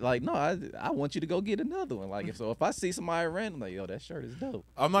 I made, like, no, I want you to go get another one. Like, if I see somebody random, like, yo, that shirt is dope.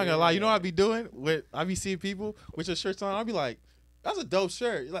 I'm not gonna lie. You know what I be doing? I be seeing people with your shirts on. I be like, that's a dope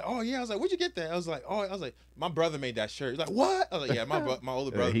shirt. You're like, oh yeah. I was like, where'd you get that? I was like, my brother made that shirt. He's like, what? I was like, yeah, my older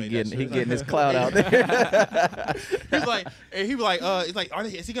brother made that shirt. He getting his clout out there. He's like, and he was like, it's like,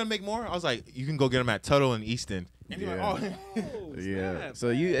 is he gonna make more? I was like, you can go get them at Tuttle and Easton. And he's like, oh, yeah. So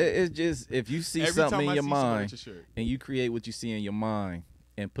it's just, if you see something in your mind and you create what you see in your mind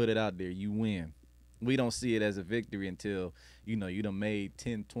and put it out there, you win. We don't see it as a victory until, you know, you done made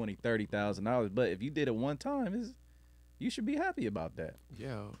 $10,000, $20,000, $30,000. But if you did it one time, you should be happy about that.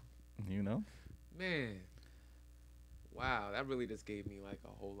 Yo. You know? Man. Wow, that really just gave me like a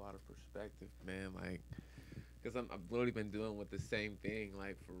whole lot of perspective, man. Like, because I've literally been dealing with the same thing,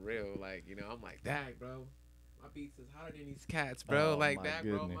 like, for real. Like, you know, I'm like, dang, bro, my beats is hotter than these cats, bro. Oh, like, my that,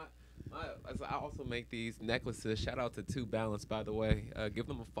 goodness. bro. I also make these necklaces. Shout out to 2 Balance, by the way. Give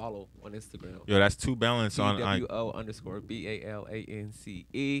them a follow on Instagram. Yo, that's 2 Balance on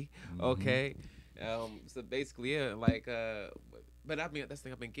TWO_BALANCE. Okay. So basically, yeah, like, but I mean, that's the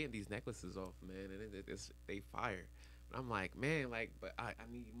thing. I've been getting these necklaces off, man, and they fire. But I'm like, man, like, but I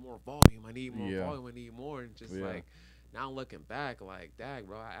need more volume. I need more volume. I need more, and just like now looking back, like, dang,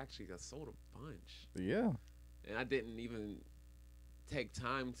 bro, I actually got sold a bunch. Yeah. And I didn't even take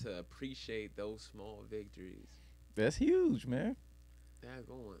time to appreciate those small victories. That's huge, man.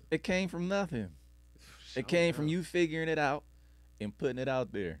 Daggone. It came from nothing. It came from you figuring it out and putting it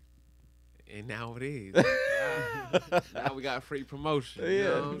out there. And now it is. Now we got free promotion. Yeah, you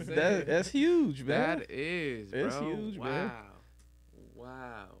know what I'm saying? That's huge, man. That is, bro. It's huge, man.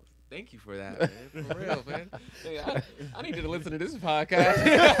 Wow. Thank you for that, man. For real, man. Hey, I need you to listen to this podcast.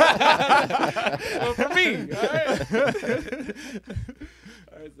 Well, for me, all right?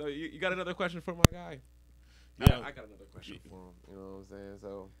 All right, so you got another question for my guy? Yeah. I got another question for him. You know what I'm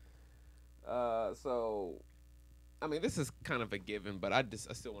saying? So, I mean, this is kind of a given, but I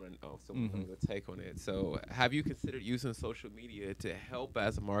still want to know your take on it. So, have you considered using social media to help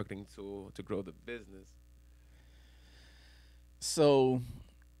as a marketing tool to grow the business? So,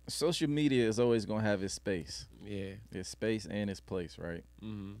 social media is always gonna have its space. Yeah, Its space and its place, right?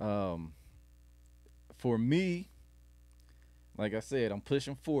 mm-hmm. For me, like I said, I'm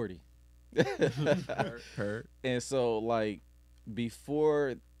pushing 40. Hurt. And so, like,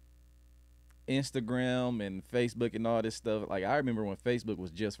 before Instagram and Facebook and all this stuff, like, I remember when Facebook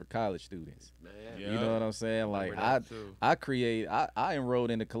was just for college students. Man, You know what I'm saying? Like, I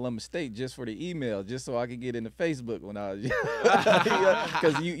enrolled into Columbus State just for the email, just so I could get into Facebook when I was,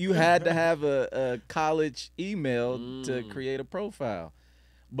 because you had to have a college email to create a profile.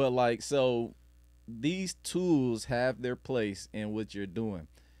 But like, so these tools have their place in what you're doing.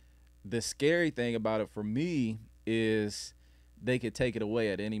 The scary thing about it for me is they could take it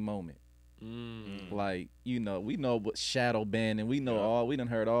away at any moment. Like, you know, we know what shadow banning, we know we done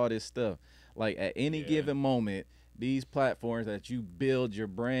heard all this stuff. Like, at any given moment, these platforms that you build your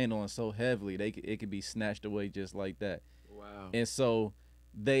brand on so heavily, it could be snatched away just like that. Wow. And so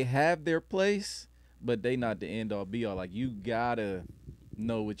they have their place, but they not the end all be all. Like, you gotta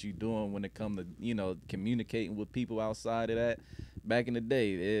know what you're doing when it comes to, you know, communicating with people outside of that. Back in the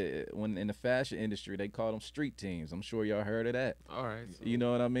day, when in the fashion industry, they called them street teams. I'm sure y'all heard of that. All right. So You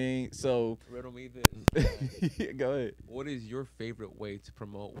know what I mean? So riddle me this. go ahead. What is your favorite way to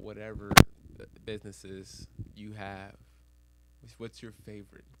promote whatever businesses you have? What's your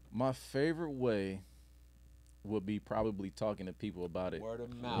favorite? My favorite way would be probably talking to people about it. Word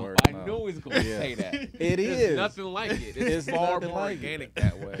of mouth. Word of I mouth. knew he was gonna Yeah. say that. It There's is. nothing like it. It's far nothing more like it. organic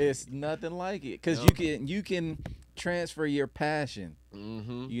that way. It's nothing like it because No. you can transfer your passion.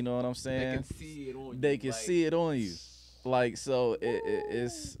 Mm-hmm. You know what I'm They saying? can see it on you. They can like, see it on you. Like so,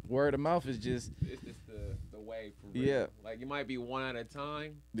 it's word of mouth is just It's just the way for real. Yeah. Like you might be one at a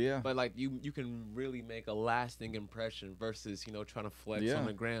time, yeah. but like you can really make a lasting impression versus trying to flex Yeah. on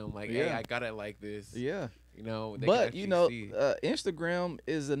the ground. Like, hey, Yeah. I got it like this. Yeah. They can But actually see it. Instagram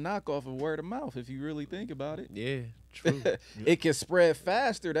is a knockoff of word of mouth if you really think about it. Yeah, true. It can spread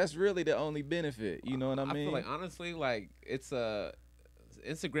faster. That's really the only benefit. You know what I mean? I feel like honestly, like it's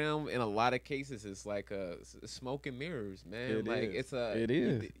Instagram in a lot of cases is like a smoke and mirrors, man. It like is. it's a It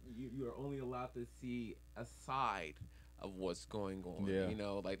is. you're only allowed to see a side of what's going on. Yeah.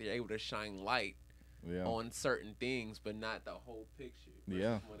 Like they're able to shine light yeah. on certain things, but not the whole picture. Versus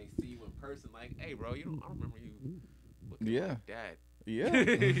Yeah. when they see you in person, like, hey, bro, I don't remember you looking Yeah. like that. Yeah.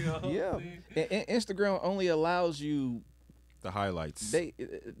 You know what I'm Yeah. saying? And Instagram only allows you The highlights. they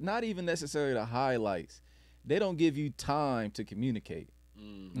not even necessarily the highlights. They don't give you time to communicate.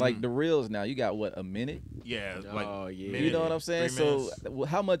 Like the reels now, you got what, a minute? yeah, like Oh, yeah. minute, You know what I'm saying? 3 So minutes.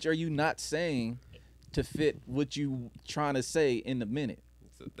 how much are you not saying to fit what you trying to say in the minute?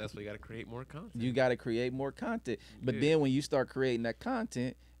 So that's why you got to create more content. You got to create more content. But Yeah. then when you start creating that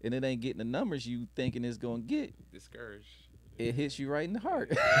content and it ain't getting the numbers you thinking it's going to get, Discouraged. it hits you right in the heart.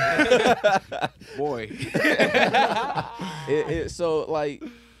 Boy. So like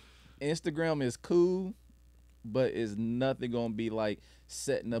Instagram is cool, but it's nothing gonna be like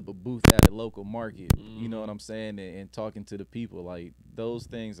setting up a booth at a local market. You know what I'm saying? And talking to the people. Like those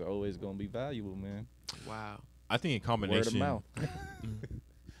things are always gonna be valuable, man. Wow. I think in Word of combination, mouth.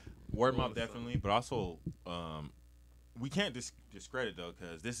 word of mouth definitely, but also we can't discredit though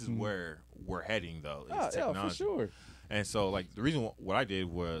because this is where we're heading though. It's Yeah, technology. for sure. And so like the reason what I did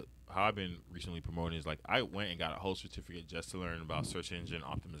was how I've been recently promoting is like I went and got a whole certificate just to learn about search engine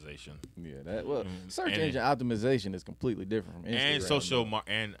optimization Yeah, search And engine optimization is completely different from Instagram. and social though.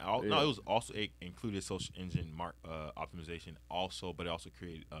 no, Yeah. it was also it included social engine optimization also, but it also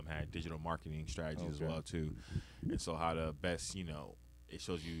created had digital marketing strategies as Okay. well too. And so how to best it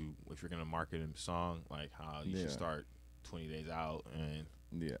shows you if you're gonna market a song like how you Yeah. should start 20 days out and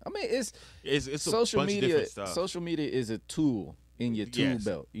Yeah, I mean it's it's social a bunch of media. different stuff. Social media is a tool in your tool Yes.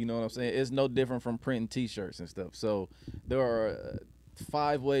 belt. You know what I'm saying? It's no different from printing T-shirts and stuff. So there are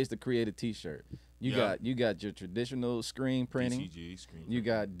 5 ways to create a T-shirt. You Yeah. got your traditional screen printing. DCG screen. You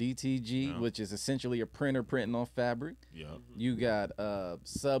got DTG, Yeah. which is essentially a printer printing on fabric. yeah, You got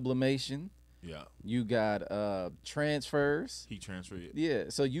sublimation. yeah. You got transfers. Heat transfer. Yeah,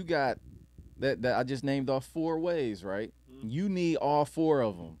 so you got that I just named off 4 ways, right? You need all 4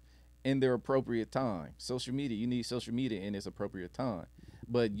 of them in their appropriate time. Social media, you need social media in its appropriate time.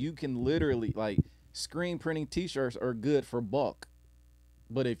 But you can literally like screen printing T-shirts are good for bulk.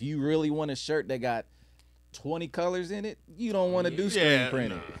 But if you really want a shirt that got 20 colors in it, you don't want to do screen Yeah,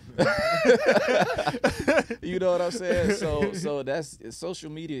 printing. nah. You know what I'm saying? So that's social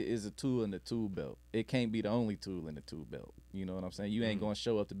media is a tool in the tool belt. It can't be the only tool in the tool belt. You know what I'm saying? You ain't gonna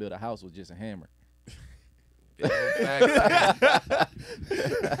show up to build a house with just a hammer. You're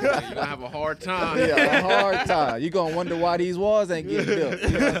gonna have a hard time. Yeah, a hard time. You're gonna wonder why these walls ain't getting built. You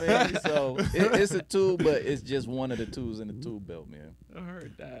know what I mean? So it's a tool, but it's just one of the tools in the tool belt, man. I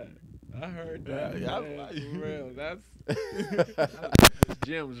heard that. Yeah, man, for real. That's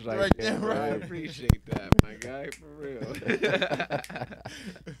gems right there. Bro. I appreciate that, my guy. For real.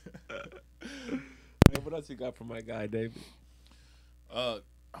 Man, what else you got for my guy, David? I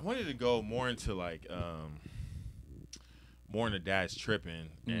wanted to go more into like more into dad's tripping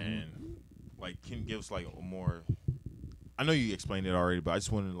and like can give us like a more. I know you explained it already, but I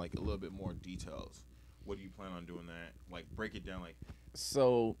just wanted like a little bit more details. What do you plan on doing that? Like break it down like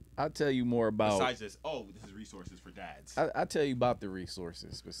So I'll tell you more about. besides this. Oh, this is resources for dads. I'll tell you about the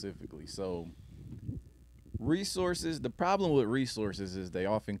resources specifically. So resources. The problem with resources is they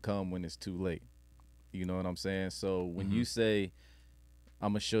often come when it's too late. You know what I'm saying? So when you say,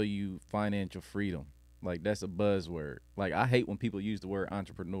 I'm gonna show you financial freedom, like that's a buzzword. Like I hate when people use the word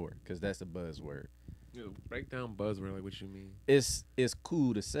entrepreneur because that's a buzzword. Break down buzzword, like what you mean. It's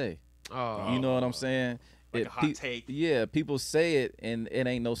cool to say. Oh, You know what I'm saying? Like a hot take. Yeah, people say it and it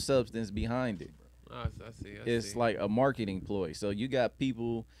ain't no substance behind it. I see. It's like a marketing ploy. So you got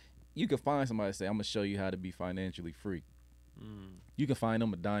people, you can find somebody to say, I'm gonna show you how to be financially free. You can find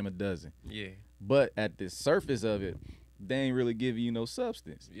them a dime a dozen. Yeah. But at the surface of it, they ain't really giving you no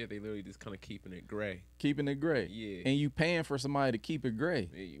substance. Yeah, they literally just kind of keeping it gray. Keeping it gray. Yeah. And you paying for somebody to keep it gray.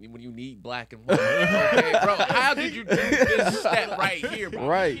 When you need black and white. Okay, bro, how did you do this step right here, bro?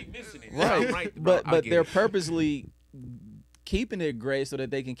 Right. You keep missing it. Right. Bro, But they're purposely keeping it gray so that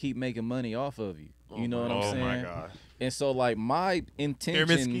they can keep making money off of you. You know what I'm saying? Oh my God. And so like my intention,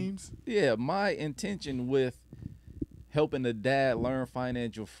 Pyramid schemes? yeah, my intention with helping the dad learn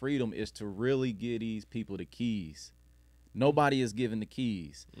financial freedom is to really give these people the keys. Nobody is giving the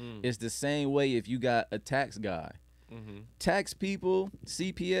keys. It's the same way if you got a tax guy. Tax people,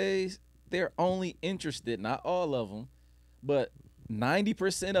 CPAs, they're only interested, not all of them, but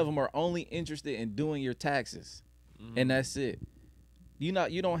 90% of them are only interested in doing your taxes. And that's it. You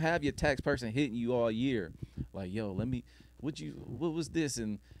don't have your tax person hitting you all year. Like, yo, what was this?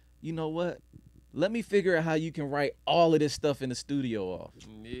 And you know what? Let me figure out how you can write all of this stuff in the studio off.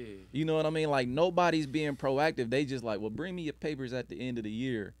 Yeah. You know what I mean? Like, nobody's being proactive. They just like, well, bring me your papers at the end of the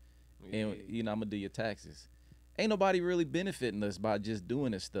year, and I'm gonna do your taxes. Ain't nobody really benefiting us by just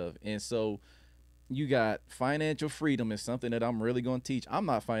doing this stuff. And so you got financial freedom is something that I'm really gonna teach. I'm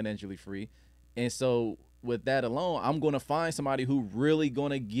not financially free. And so with that alone, I'm gonna find somebody who really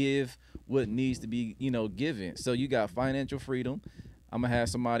gonna give what needs to be, given. So you got financial freedom. I'm gonna have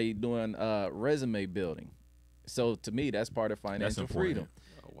somebody doing resume building. So to me, that's part of financial freedom.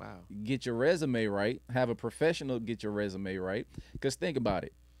 Oh, wow. Get your resume right. Have a professional get your resume right. Because think about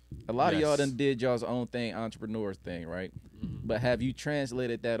it. A lot of y'all done did y'all's own thing, entrepreneurs thing, right? But have you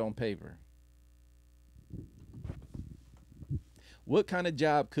translated that on paper? What kind of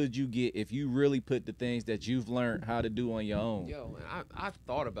job could you get if you really put the things that you've learned how to do on your own? Yo, I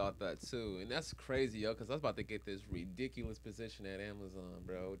thought about that too, and that's crazy, yo, because I was about to get this ridiculous position at Amazon,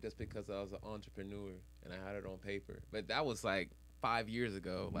 bro, just because I was an entrepreneur and I had it on paper. But that was like 5 years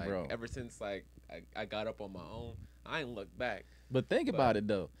ago. Like, bro. Ever since like I got up on my own, I ain't looked back. But think about it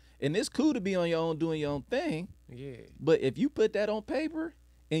though, and it's cool to be on your own doing your own thing. Yeah. But if you put that on paper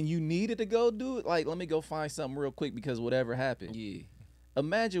and you needed to go do it, like, let me go find something real quick because whatever happened. Yeah.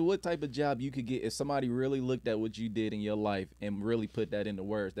 Imagine what type of job you could get if somebody really looked at what you did in your life and really put that into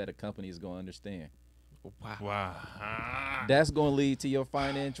words that a company is going to understand. Wow. That's going to lead to your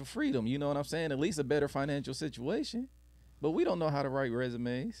financial freedom. You know what I'm saying? At least a better financial situation. But we don't know how to write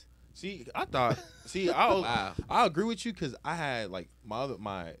resumes. See, I agree with you because I had like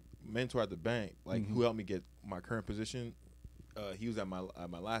my mentor at the bank, like who helped me get my current position. He was at my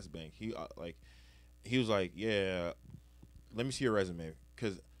last bank. He was like, yeah, let me see your resume,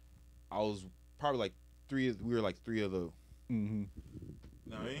 because I was probably like three of the. You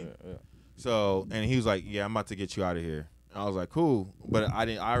know what I mean? Yeah. So, and he was like, yeah, I'm about to get you out of here. And I was like, cool, but I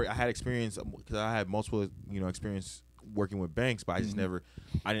didn't. I had experience because I had multiple, experience working with banks, but I just never.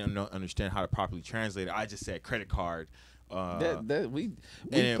 I didn't understand how to properly translate it. I just said credit card. We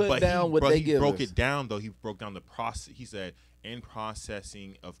But down what they give us. He broke it down though. He broke down the process. He said in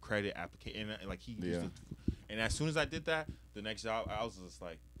processing of credit application, and like he used to, and as soon as I did that, the next job I was just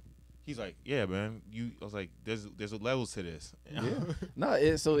like, he's like, yeah, man. I was like, there's levels to this. Yeah.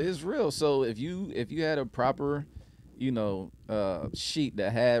 No, so it's real. So if you had a proper, sheet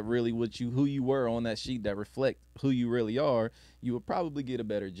that had really who you were on that sheet that reflect who you really are, you would probably get a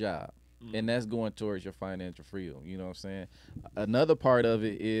better job. And that's going towards your financial freedom. You know what I'm saying? Another part of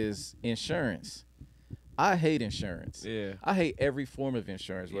it is insurance. I hate insurance. Yeah. I hate every form of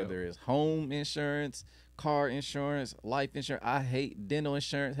insurance, whether it's home insurance, car insurance, life insurance. I hate dental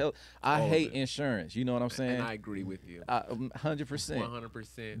insurance, health. I hate insurance. You know what I'm saying? And I agree with you. 100%.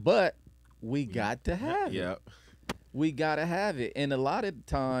 100%. But we got to have it. Yeah. We got to have it. And a lot of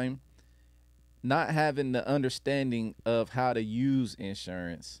the time, not having the understanding of how to use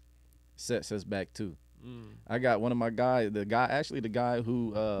insurance sets us back too. I got one of my guys, the guy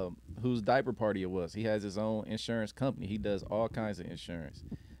whose diaper party it was. He has his own insurance company. He does all kinds of insurance.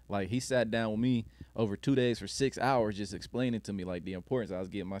 Like, he sat down with me over 2 days for 6 hours just explaining to me like the importance. I was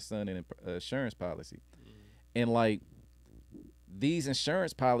getting my son an insurance policy. And like these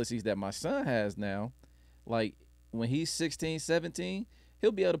insurance policies that my son has now, like when he's 16, 17,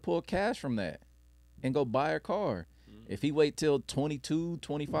 he'll be able to pull cash from that and go buy a car. If he wait till 22,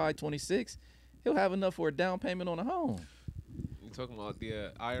 25, 26, he'll have enough for a down payment on a home. You talking about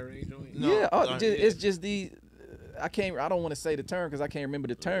the IRA joint? No, it's just I don't want to say the term because I can't remember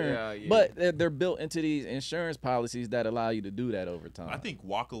the term. But they're built into these insurance policies that allow you to do that over time. I think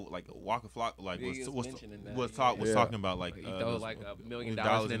Waka Flock was was talking about like you throw like $1 million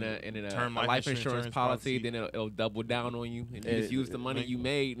in a life insurance policy, then it'll double down on you, and you just use the money you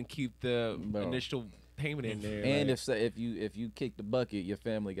made and keep the initial payment in there. And like, if you kick the bucket, your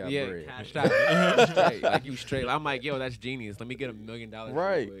family got bread. cashed out. Straight. Like you straight. I'm like, yo, that's genius. Let me get $1 million. Real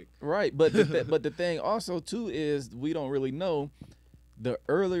Right, quick. right. But but the thing also too is we don't really know. The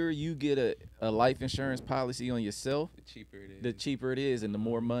earlier you get a life insurance policy on yourself, The cheaper it is. the cheaper it is, and the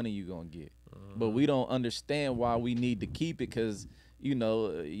more money you're gonna get. Uh-huh. But we don't understand why we need to keep it, because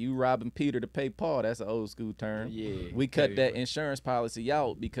you robbing Peter to pay Paul. That's an old school term. Yeah. We cut that insurance policy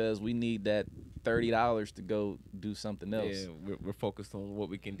out because we need that $30 to go do something else. Yeah, we're focused on what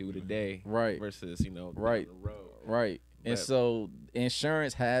we can do today, Right. Versus Right. down the road. Right. And But- so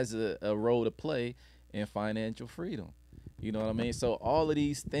insurance has a role to play in financial freedom. You know what I mean? So all of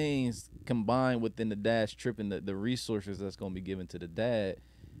these things combined within the Dash Trip and the resources that's going to be given to the dad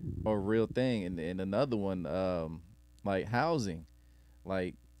are a real thing. And another one, like housing.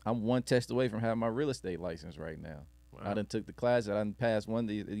 Like, I'm one test away from having my real estate license right now. Wow. I done took the class. I done passed one.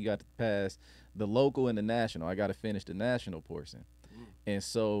 You got to pass the local and the national. I got to finish the national portion. And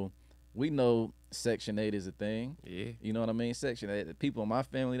so we know Section 8 is a thing. Yeah. You know what I mean? Section 8. The people in my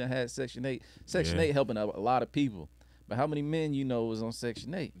family that had Section 8. Section Yeah. 8 helping a lot of people. But how many men was on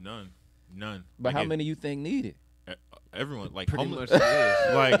Section 8? None. But Like, how many you think need it? Everyone, like Pretty homeless, much it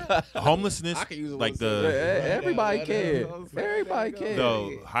is. like homelessness, I could use a like little Everybody That's can. what I'm saying. Everybody There you can. go.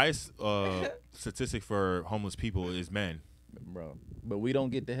 the highest statistic for homeless people is men. Bro. But we don't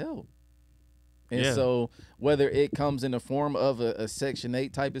get the help. And Yeah. so whether it comes in the form of a Section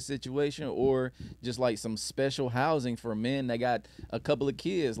 8 type of situation or just like some special housing for men that got a couple of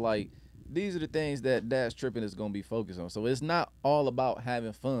kids, like these are the things that Dash Tripping is going to be focused on. So it's not all about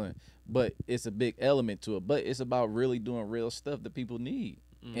having fun, but it's a big element to it. But it's about really doing real stuff that people need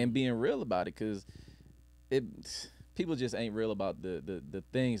and being real about it, because people just ain't real about the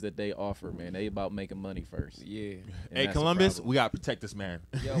things that they offer, man. They about making money first. Yeah. And Hey, that's the Columbus, problem. we gotta protect this man.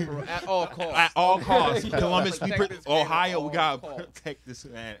 Yo, at all costs. At all costs, Yo, Columbus, protect this man at Ohio, we all gotta costs. protect this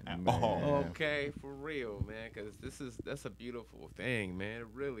man at Man. all. Okay, for real, man, because that's a beautiful thing, man. It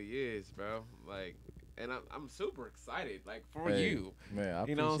really is, bro. Like, and I'm super excited, like, for Hey, you. man, I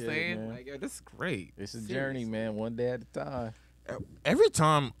You know what I'm appreciate it, saying? man. Like, yo, this is great. It's a journey, man, one day at a time. Every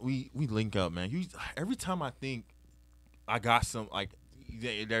time we link up, man, every time I think I got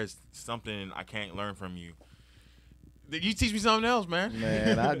there's something I can't learn from you, you teach me something else, man.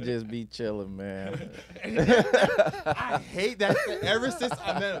 Man, I just be chilling, man. I hate that. Ever since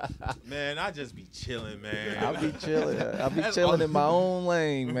I met him, man, I just be chilling, man. I be chilling. I be That's chilling all- in my own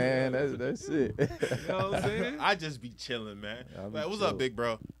lane, man. That's it. You know what I'm saying? I just be chilling, man. I be Like, what's chilling. up, big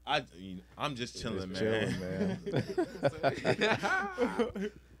bro? I'm just chilling, Just man. chilling, man.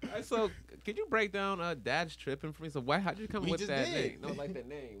 Alright, so could you break down Dad's Tripping for me? So how'd you come We with just that did. name? No, like the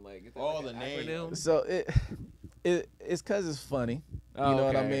name, like is that Oh, like an the name. acronym? So it's cause it's funny. You know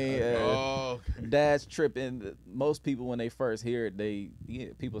what I Okay, mean? okay. Oh, Dad's tripping. Most people when they first hear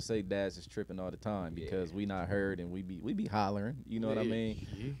it, people say Dad's is tripping all the time because we not heard and we be hollering. You know what I Yeah.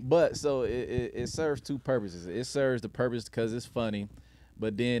 mean? But so it serves two purposes. It serves the purpose because it's funny,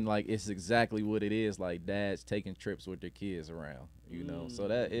 but then like it's exactly what it is. Like dads taking trips with their kids around. You know, so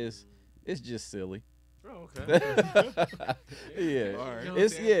it's just silly. Oh, okay. Yeah, All right. You know what I'm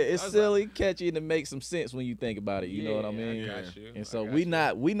it's saying? it's I was silly, catchy, and it makes some sense when you think about it. You know what I Yeah, mean? I got you. And I so got we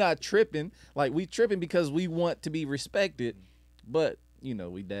you. not tripping. Like we tripping because we want to be respected, but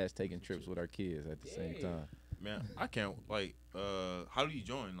we dash taking trips with our kids at the same Yeah. time. man, I can't how do you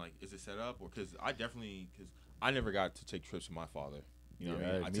join? Like, is it set up or because I never got to take trips with my father. You know what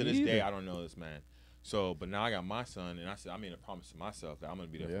I mean? Yeah, To me this day, either. I don't know this man. So, but now I got my son, and I made a promise to myself that I'm gonna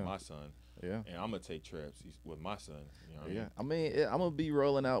be there Yeah. for my son, Yeah. and I'm gonna take trips with my son. You know what Yeah, I mean, I'm gonna be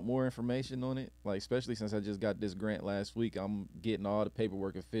rolling out more information on it, like especially since I just got this grant last week. I'm getting all the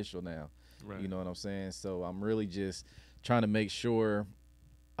paperwork official now. Right. You know what I'm saying? So I'm really just trying to make sure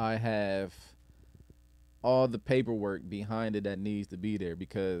I have all the paperwork behind it that needs to be there,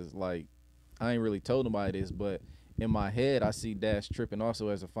 because like I ain't really told nobody this, but in my head I see Dash Tripping also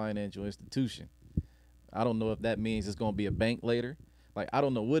as a financial institution. I don't know if that means it's gonna be a bank later. Like I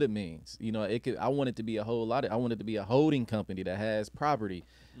don't know what it means. I want it to be a whole lot. I want it to be a holding company that has property.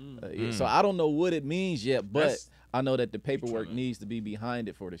 So I don't know what it means yet, but That's- I know that the paperwork tryna- needs to be behind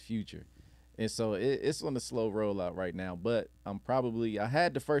it for the future. And so it's on the slow rollout right now. But I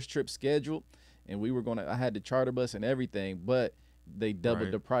had the first trip scheduled, and I had the charter bus and everything, but they doubled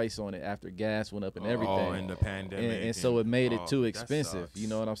Right. the price on it after gas went up and Oh, everything. and the pandemic, And so it made it too that expensive. sucks. You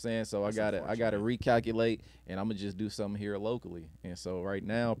know what I'm saying? So That's I gotta unfortunate. recalculate, and I'm gonna just do something here locally. And so right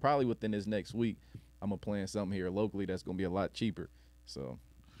now, probably within this next week, I'm gonna plan something here locally that's gonna be a lot cheaper. So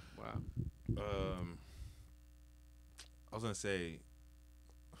Wow. I was gonna say,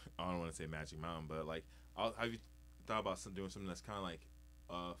 I don't want to say Magic Mountain, but like, have you thought about doing something that's kind of like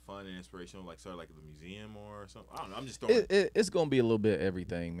fun and inspirational, like sort of like the museum or something? I don't know. I'm just throwing. It's gonna be a little bit of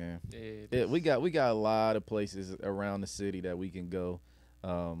everything, man. We got a lot of places around the city that we can go.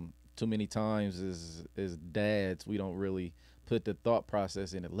 Too many times as dads, we don't really put the thought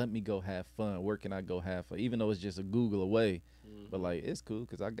process in it. Let me go have fun. Where can I go have fun? Even though it's just a Google away, but like it's cool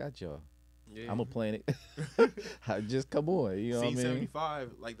because I got y'all. Yeah. I'm gonna plan it. Just come on, you know what I mean? Scene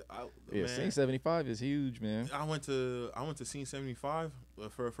 75, like yeah, man, Scene 75 is huge, man. I went to Scene 75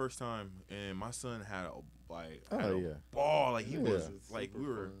 for the first time, and my son had a ball. Like he was like we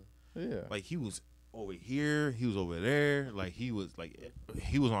were, like he was over here, he was over there, like he was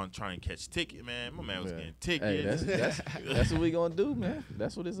on trying to catch ticket, man. My man was getting tickets. Hey, that's what we gonna do, man.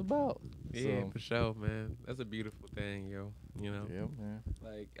 That's what it's about. Yeah, so. For sure, man. That's a beautiful thing, yo. You know. Yeah, man.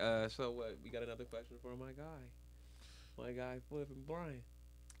 Like, so what? We got another question for my guy, Flippin Brian.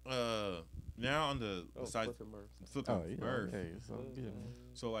 Now on the side, Flippin Murph. Okay, so good, man.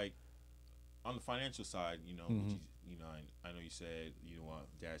 So like, on the financial side, you know, Mm-hmm. which is, you know, I know you said you don't want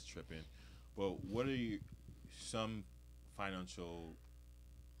dad's tripping, but what are some financial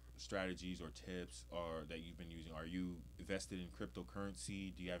strategies or tips that you've been using? Are you invested in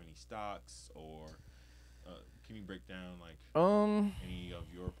cryptocurrency? Do you have any stocks, or can you break down like any of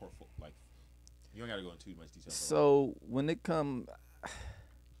your portfolio? Like, you don't got to go into too much detail. So when it comes,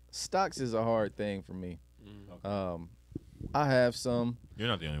 stocks is a hard thing for me. Okay. I have some. You're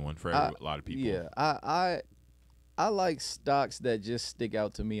not the only one. For a lot of people. Yeah, I like stocks that just stick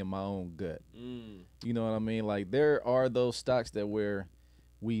out to me in my own gut. You know what I mean? Like there are those stocks that where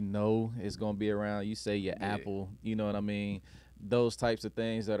we know it's gonna be around. You say your Apple. You know what I mean? Those types of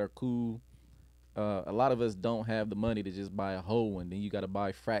things that are cool. A lot of us don't have the money to just buy a whole one. Then you got to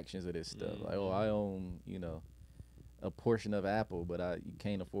buy fractions of this stuff. Like, oh, I own, a portion of Apple, but you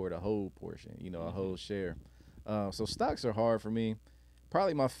can't afford a whole portion, a whole share. So stocks are hard for me.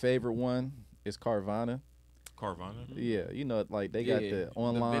 Probably my favorite one is Carvana. Carvana? Yeah, like they got the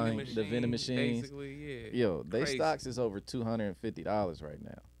online, the vending machines. Basically, yeah. Yo, they stocks is over $250 right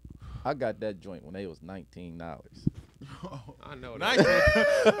now. I got that joint when they was $19. I know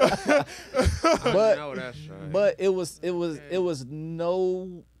that. But, I know that's right. But it was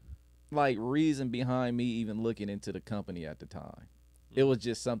no like reason behind me even looking into the company at the time. It was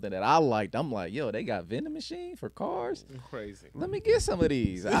just something that I liked. I'm like, yo, they got vending machine for cars. Crazy. Let me get some of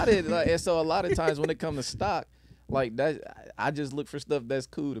these. I didn't and so a lot of times when it comes to stock, like that, I just look for stuff that's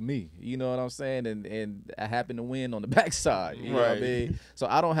cool to me. You know what I'm saying? And I happen to win on the backside. You know what I mean? So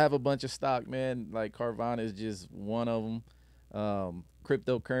I don't have a bunch of stock, man. Like Carvana is just one of them.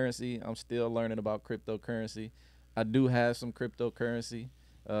 Cryptocurrency, I'm still learning about cryptocurrency. I do have some cryptocurrency.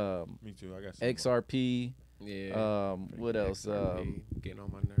 Me too. I got some. XRP. Yeah. What else? Getting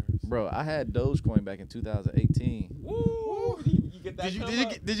on my nerves. Bro, I had Dogecoin back in 2018. Woo! You get that? Did you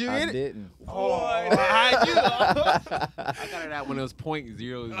I get it? didn't. Oh, I got it out when it was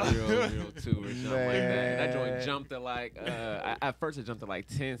 .0002 or something like that. That joint jumped to like at first it jumped to like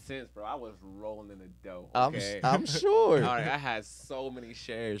 10 cents, bro. I was rolling in the dough. Okay? I'm sure. All right, I had so many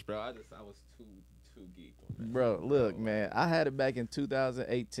shares, bro. I was too geek on that. Bro, look, man, I had it back in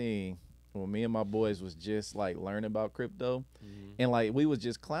 2018 when me and my boys was just like learning about crypto, and like we was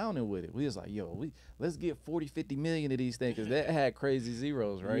just clowning with it. We was like, yo, let's get 40, 50 million of these things because that had crazy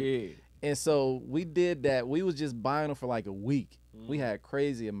zeros, right? Yeah. And so we did that. We was just buying them for like a week. We had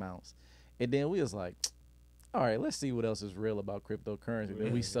crazy amounts, and then we was like, all right, let's see what else is real about cryptocurrency.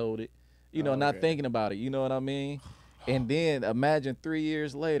 Then we sold it, not thinking about it. You know what I mean? And then imagine 3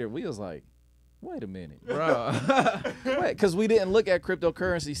 years later, we was like, wait a minute, bro. Because we didn't look at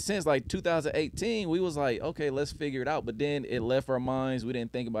cryptocurrency since like 2018. We was like, okay, let's figure it out. But then it left our minds. We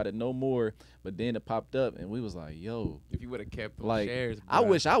didn't think about it no more. But then it popped up, and we was like, yo. If you would have kept those like, shares, bro. I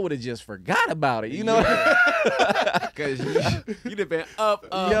wish I would have just forgot about it, you know? Because you'd have been up,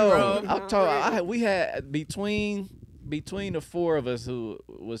 yo, bro. I'm talking. We had between the four of us who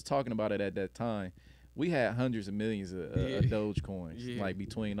was talking about it at that time. We had hundreds of millions of Dogecoins, like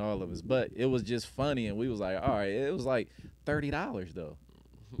between all of us. But it was just funny, and we was like, all right, it was like $30 though.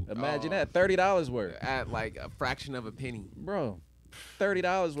 Imagine that, $30 worth. At like a fraction of a penny. Bro,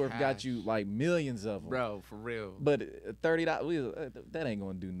 $30 worth got you like millions of them. Bro, for real. But $30, that ain't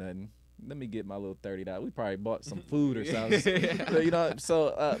gonna do nothing. Let me get my little $30. We probably bought some food or something.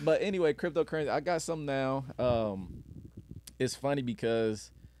 So, but anyway, cryptocurrency, I got some now. It's funny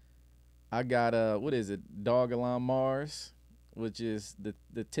because I got what is it? Dog Elon Mars, which is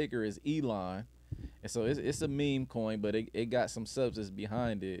the ticker is Elon, and so it's a meme coin, but it got some substance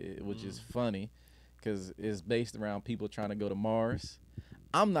behind it, which is funny, because it's based around people trying to go to Mars.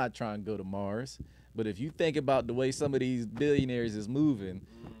 I'm not trying to go to Mars, but if you think about the way some of these billionaires is moving,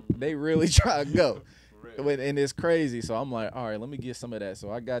 they really try to go. And it's crazy. So I'm like, all right, let me get some of that.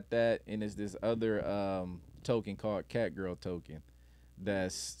 So I got that, and it's this other token called Cat Girl token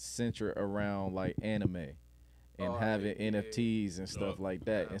that's centered around like anime and having NFTs and stuff like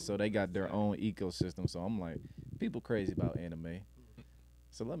that. And so they got their own ecosystem. So I'm like, people crazy about anime.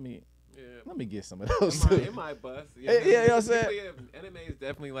 So let me get some of those. It might bust. Yeah, you know what I'm saying? Anime is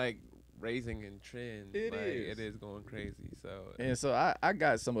definitely like raising in trend. It is going crazy. So and so I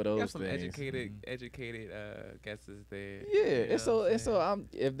got some of those got some things. educated guesses there. Yeah, You know and so I'm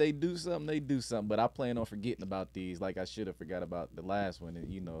if they do something, they do something. But I plan on forgetting about these. Like I should have forgot about the last one.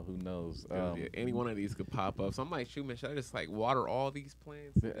 And who knows? Any one of these could pop up. So I'm like, shoot, man, should I just like water all these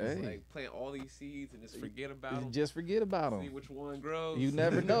plants? And just like plant all these seeds and just forget about them? Just forget about them. See which one grows. You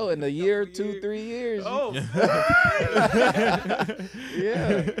never know. In a year, 2-3 years. Oh,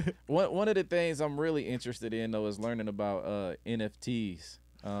 yeah. One of the things I'm really interested in though is learning about NFTs.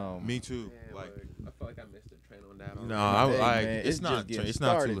 Me too. man, Like, I feel like I missed the trend on that. no, Hey, man, it's it's not. just getting It's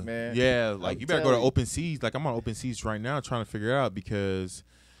not started, too. man. Yeah, like I'm you better go to telling you. OpenSeas. Like I'm on OpenSeas right now, trying to figure it out because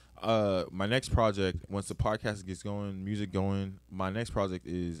my next project, once the podcast gets going, music going, my next project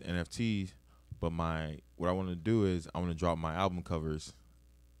is NFTs. But what I want to do is I want to drop my album covers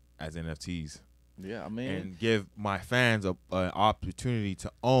as NFTs. Yeah, I mean, And give my fans an opportunity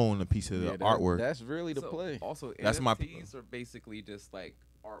to own a piece of the artwork. That's really the play. Also, That's NFTs are basically just like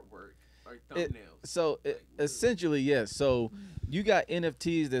artwork or thumbnails. Essentially, yes. So you got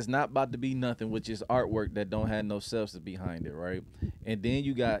NFTs that's not about to be nothing, which is artwork that don't have no substance behind it, right? And then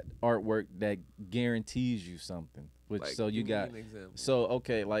you got artwork that guarantees you something. Which Like, so you give me got an example. so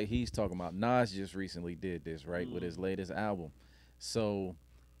okay, like he's talking about Nas just recently did this, right, with his latest album. So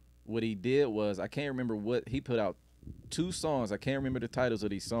what he did was I can't remember what he put out 2 songs. I can't remember the titles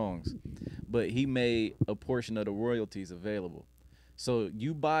of these songs, but he made a portion of the royalties available. So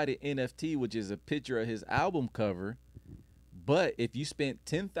you buy the NFT, which is a picture of his album cover, but if you spent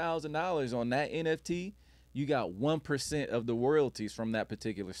 $10,000 on that NFT, you got 1% of the royalties from that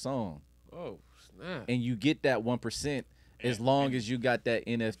particular song. Oh snap! And you get that 1% as long as you got that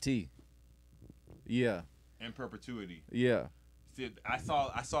NFT. Yeah. In perpetuity. Yeah. See, I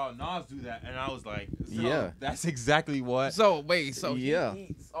saw Nas do that, and I was like, Yeah. that's exactly what. So wait, so Yeah. he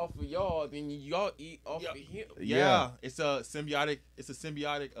eats off of y'all, then y'all eat off of him. Yeah, it's a symbiotic.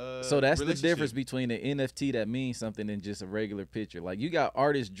 So that's the relationship. difference between an NFT that means something and just a regular picture. Like you got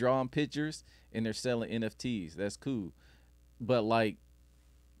artists drawing pictures and they're selling NFTs. That's cool. But like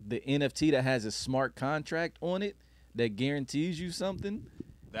the NFT that has a smart contract on it that guarantees you something,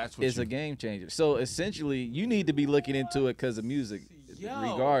 That's what is a game changer. So essentially, you need to be looking into it because of music,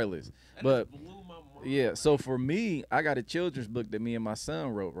 regardless. But yeah, so for me, I got a children's book that me and my son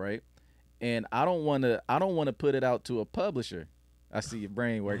wrote, right? And I don't want to put it out to a publisher. I see your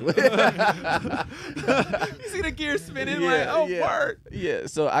brain working. You see the gears spinning word. Yeah,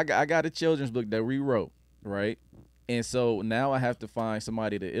 so I got a children's book that we wrote, right? And so now I have to find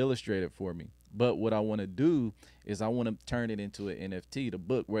somebody to illustrate it for me. But what I want to do is I want to turn it into an NFT, the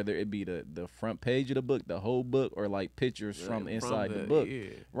book, whether it be the front page of the book, the whole book, or like pictures from inside the book.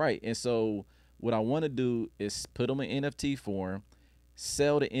 Yeah. Right. And so what I want to do is put them in NFT form,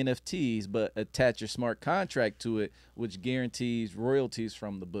 sell the NFTs, but attach your smart contract to it, which guarantees royalties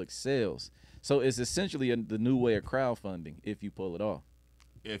from the book sales. So it's essentially the new way of crowdfunding if you pull it off.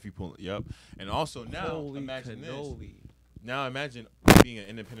 If you pull it, yep. And also now, Holy imagine cannoli. this. Now imagine being an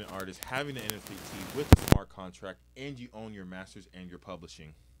independent artist, having an NFT with a smart contract, and you own your masters and your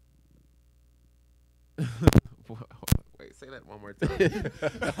publishing. Wait, say that one more time.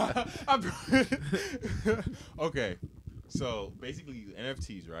 Okay, so basically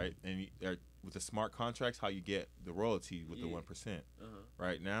NFTs, right? And with the smart contracts, how you get the royalty with the 1%,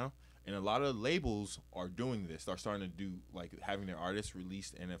 right now. And a lot of labels are doing this. They're starting to do like having their artists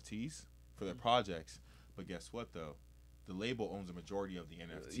release NFTs for their projects. But guess what though? The label owns a majority of the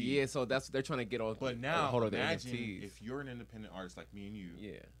NFT. Yeah, so they're trying to get all. But now hold of the imagine NFTs. if you're an independent artist like me and you.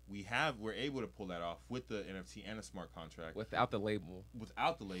 Yeah. We're able to pull that off with the NFT and a smart contract. Without the label.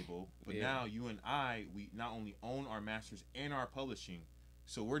 Without the label. But Yeah. now you and I, we not only own our masters and our publishing.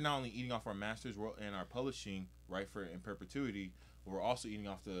 So we're not only eating off our masters and our publishing, right, for in perpetuity, but we're also eating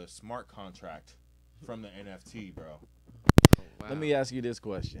off the smart contract from the NFT, bro. Oh, wow. Let me ask you this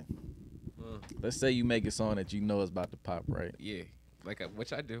question. Let's say you make a song that you know is about to pop, right? Yeah, like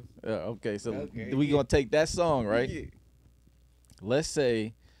which I do. Okay, so Okay, we gonna take that song, right? Yeah. Let's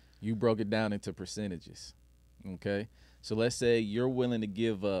say you broke it down into percentages. Okay, so let's say you're willing to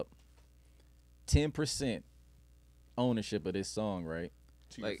give up 10% ownership of this song, right?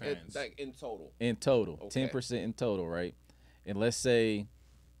 to your fans. like in total. In total, Okay. 10% in total, right? And let's say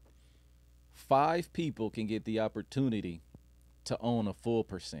 5 people can get the opportunity to own a full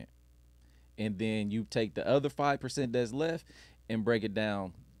percent. And then you take the other 5% that's left and break it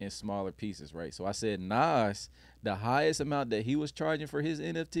down in smaller pieces, right? So I said Nas, the highest amount that he was charging for his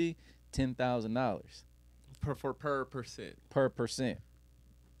NFT, $10,000 Per percent. per percent.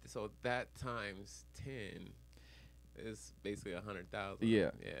 So that times 10 is basically 100,000.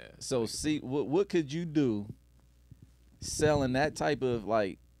 Yeah. Yeah. So see, what could you do selling that type of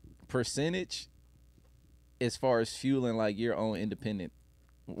like percentage as far as fueling like your own independent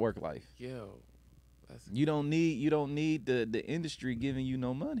work life? Yo, that's You don't need the industry giving you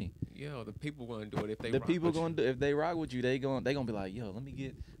no money. the people gonna do it if they. The rock people with you. going to if they rock with you, they gonna be like, yo, let me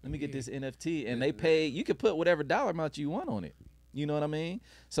get Yeah. this NFT, and Yeah. they pay. You can put whatever dollar amount you want on it. You know what I mean?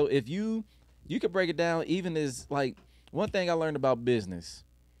 So if you could break it down, even as like one thing I learned about business,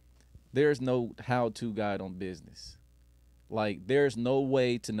 there's no how-to guide on business. Like there's no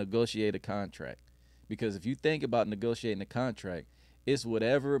way to negotiate a contract, because if you think about negotiating a contract, it's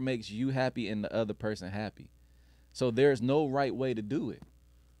whatever makes you happy and the other person happy. So there's no right way to do it.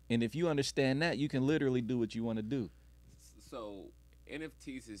 And if you understand that, you can literally do what you want to do. So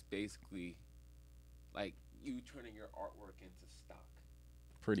NFTs is basically like you turning your artwork into stock,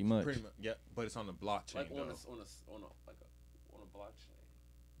 Pretty much. Pretty much, yeah. But it's on the blockchain. like though. on a blockchain.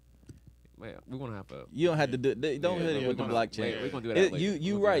 Man, we're gonna have a. You don't have to do. Don't Yeah, hit it we're with the gonna- blockchain. We're gonna do that later. You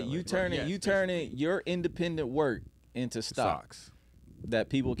We'll do right. that You later. turning Yes, you turning your independent work into stock Stocks. that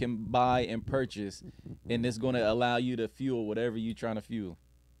people can buy and purchase, and it's going to allow you to fuel whatever you're trying to fuel.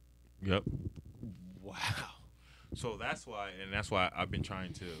 Yep. Wow. So that's why I've been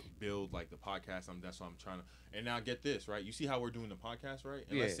trying to build like the podcast. That's why I'm trying to. And now get this right. You see how we're doing the podcast, right?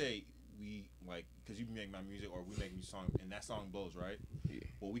 And let's Yeah. say we like, because you make my music or we make a song and that song blows, right? Yeah.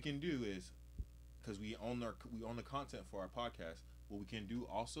 What we can do is, because we own the content for our podcast. What we can do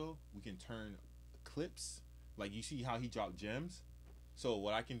also, we can turn clips. Like you see how he dropped gems. So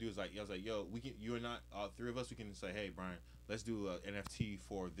what I can do is like, I was like, yo, we can. You and not all 3 of us. We can say, hey, Brian, let's do a NFT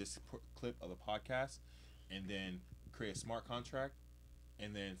for this clip of the podcast, and then create a smart contract,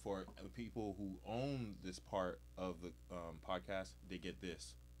 and then for the people who own this part of the podcast, they get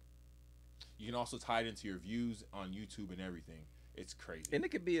this. You can also tie it into your views on YouTube and everything. It's crazy. And it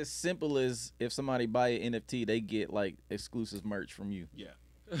could be as simple as if somebody buy an NFT, they get like exclusive merch from you. Yeah.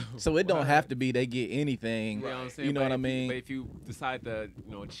 So it don't have to be they get anything. You know what I'm saying? You know But what I if mean? But if you decide to,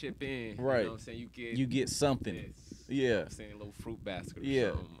 chip in, Right. You know what I'm saying? You get something. this. Yeah. You know what I'm saying? A little fruit basket or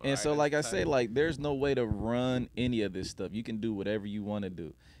Yeah. something. And so Alright, like I that's say, tight. like there's no way to run any of this stuff. You can do whatever you want to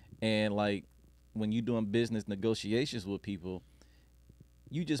do. And like when you doing business negotiations with people,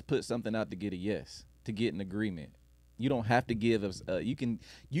 you just put something out to get a yes, to get an agreement. You don't have to give us you can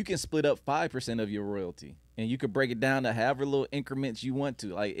split up 5% of your royalty, and you could break it down to however little increments you want to.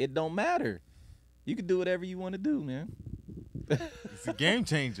 Like it don't matter. You can do whatever you want to do, man. It's a game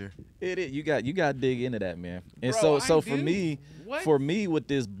changer. It is. You got to dig into that, man. And Bro, so I for do. me, What? for me with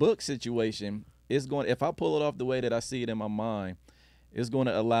this book situation, it's going, if I pull it off the way that I see it in my mind, it's going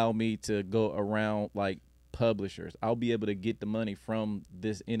to allow me to go around like publishers. I'll be able to get the money from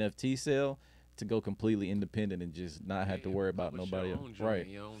this NFT sale to go completely independent and just not have to Yeah, worry about publish nobody your else. own joint, Right.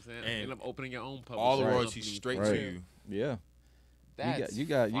 You know what I'm saying? And End up opening your own publishing All the Right. royalties company. straight Right. to you. Yeah. That's You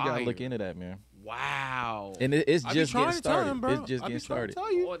got to look fire. into that, man. Wow. And it's I be just trying getting to tell started. him, bro. It's just I be getting trying to started.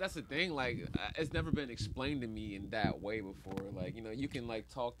 tell you. Well, that's the thing. Like, it's never been explained to me in that way before. Like, you can like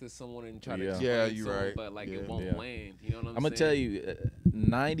talk to someone and try to Yeah. explain Yeah, it you to 'em, right. but like Yeah. it won't Yeah. land. You know what I'm I'm saying? gonna tell you,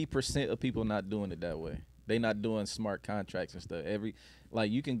 90% of people not doing it that way. They not doing smart contracts and stuff.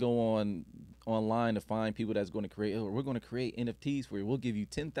 You can go online to find people that's going to create. Oh, we're going to create NFTs for you. We'll give you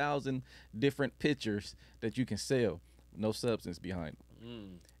 10,000 different pictures that you can sell. No substance behind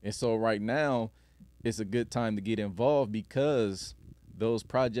them. And so right now, it's a good time to get involved because those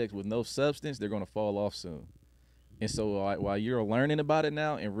projects with no substance, they're going to fall off soon. And so while you're learning about it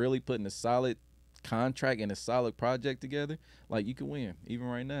now and really putting a solid contract and a solid project together, like you can win even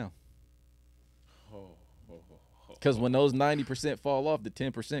right now. Because when those 90% fall off, the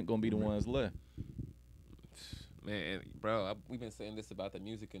 10% gonna be the ones left. Man, bro, we've been saying this about the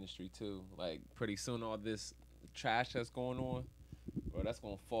music industry too. Like, pretty soon, all this trash that's going on, bro, that's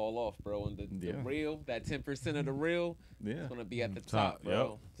gonna fall off, bro. And the Yeah. real, that 10% of the real, Yeah. is gonna be at the Top, top, bro.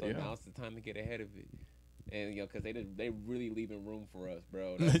 yep. So Yeah. now's the time to get ahead of it. And because they really leaving room for us,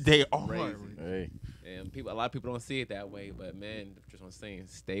 bro. That's They are. crazy. Hey, And a lot of people don't see it that way, but man, just what I'm saying,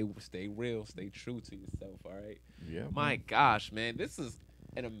 stay real, stay true to yourself. All right. yeah. My gosh, man, this is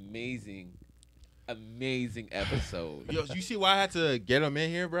an amazing amazing episode. Yo, you see why I had to get him in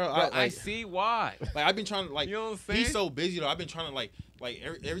here, bro? I see why. Like I've been trying to You know what I'm saying? He's so busy though. I've been trying to like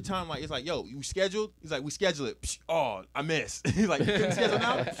every time like it's like, yo, you scheduled? He's like, we schedule it. Psh, oh, I missed. He's like, you couldn't schedule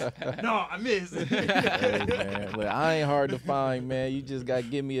now? No, I missed. Hey, man, look, I ain't hard to find, man. You just got to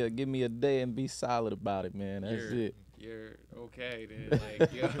give me a day and be solid about it, man. That's it. You're okay then.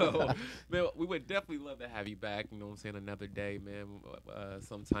 Like, yo, man, we would definitely love to have you back. You know what I'm saying? Another day, man.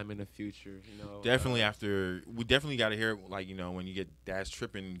 Sometime in the future. You know. Definitely we definitely got to hear like when you get Dash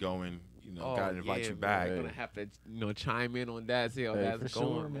tripping going. Gotta invite you back. We're gonna have to chime in on that. See how that's going,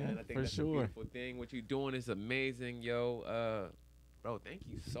 sure, man. I think for that's sure. a beautiful thing. What you're doing is amazing, yo. Bro, thank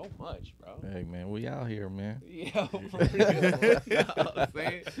you so much, bro. Hey, man, we out here, man. Yo, for real. You know what I'm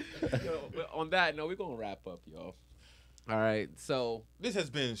saying? Yo, but on that note, we're gonna wrap up, yo. All right, so This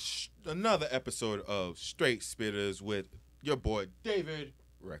has been another episode of Straight Spitters with your boy David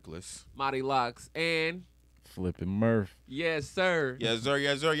Reckless. Marty Locks and Flippin' Murph. yes, sir. Yes, sir.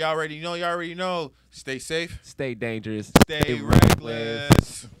 Yes, sir. Y'all already know. Stay safe. Stay dangerous. Stay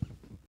reckless.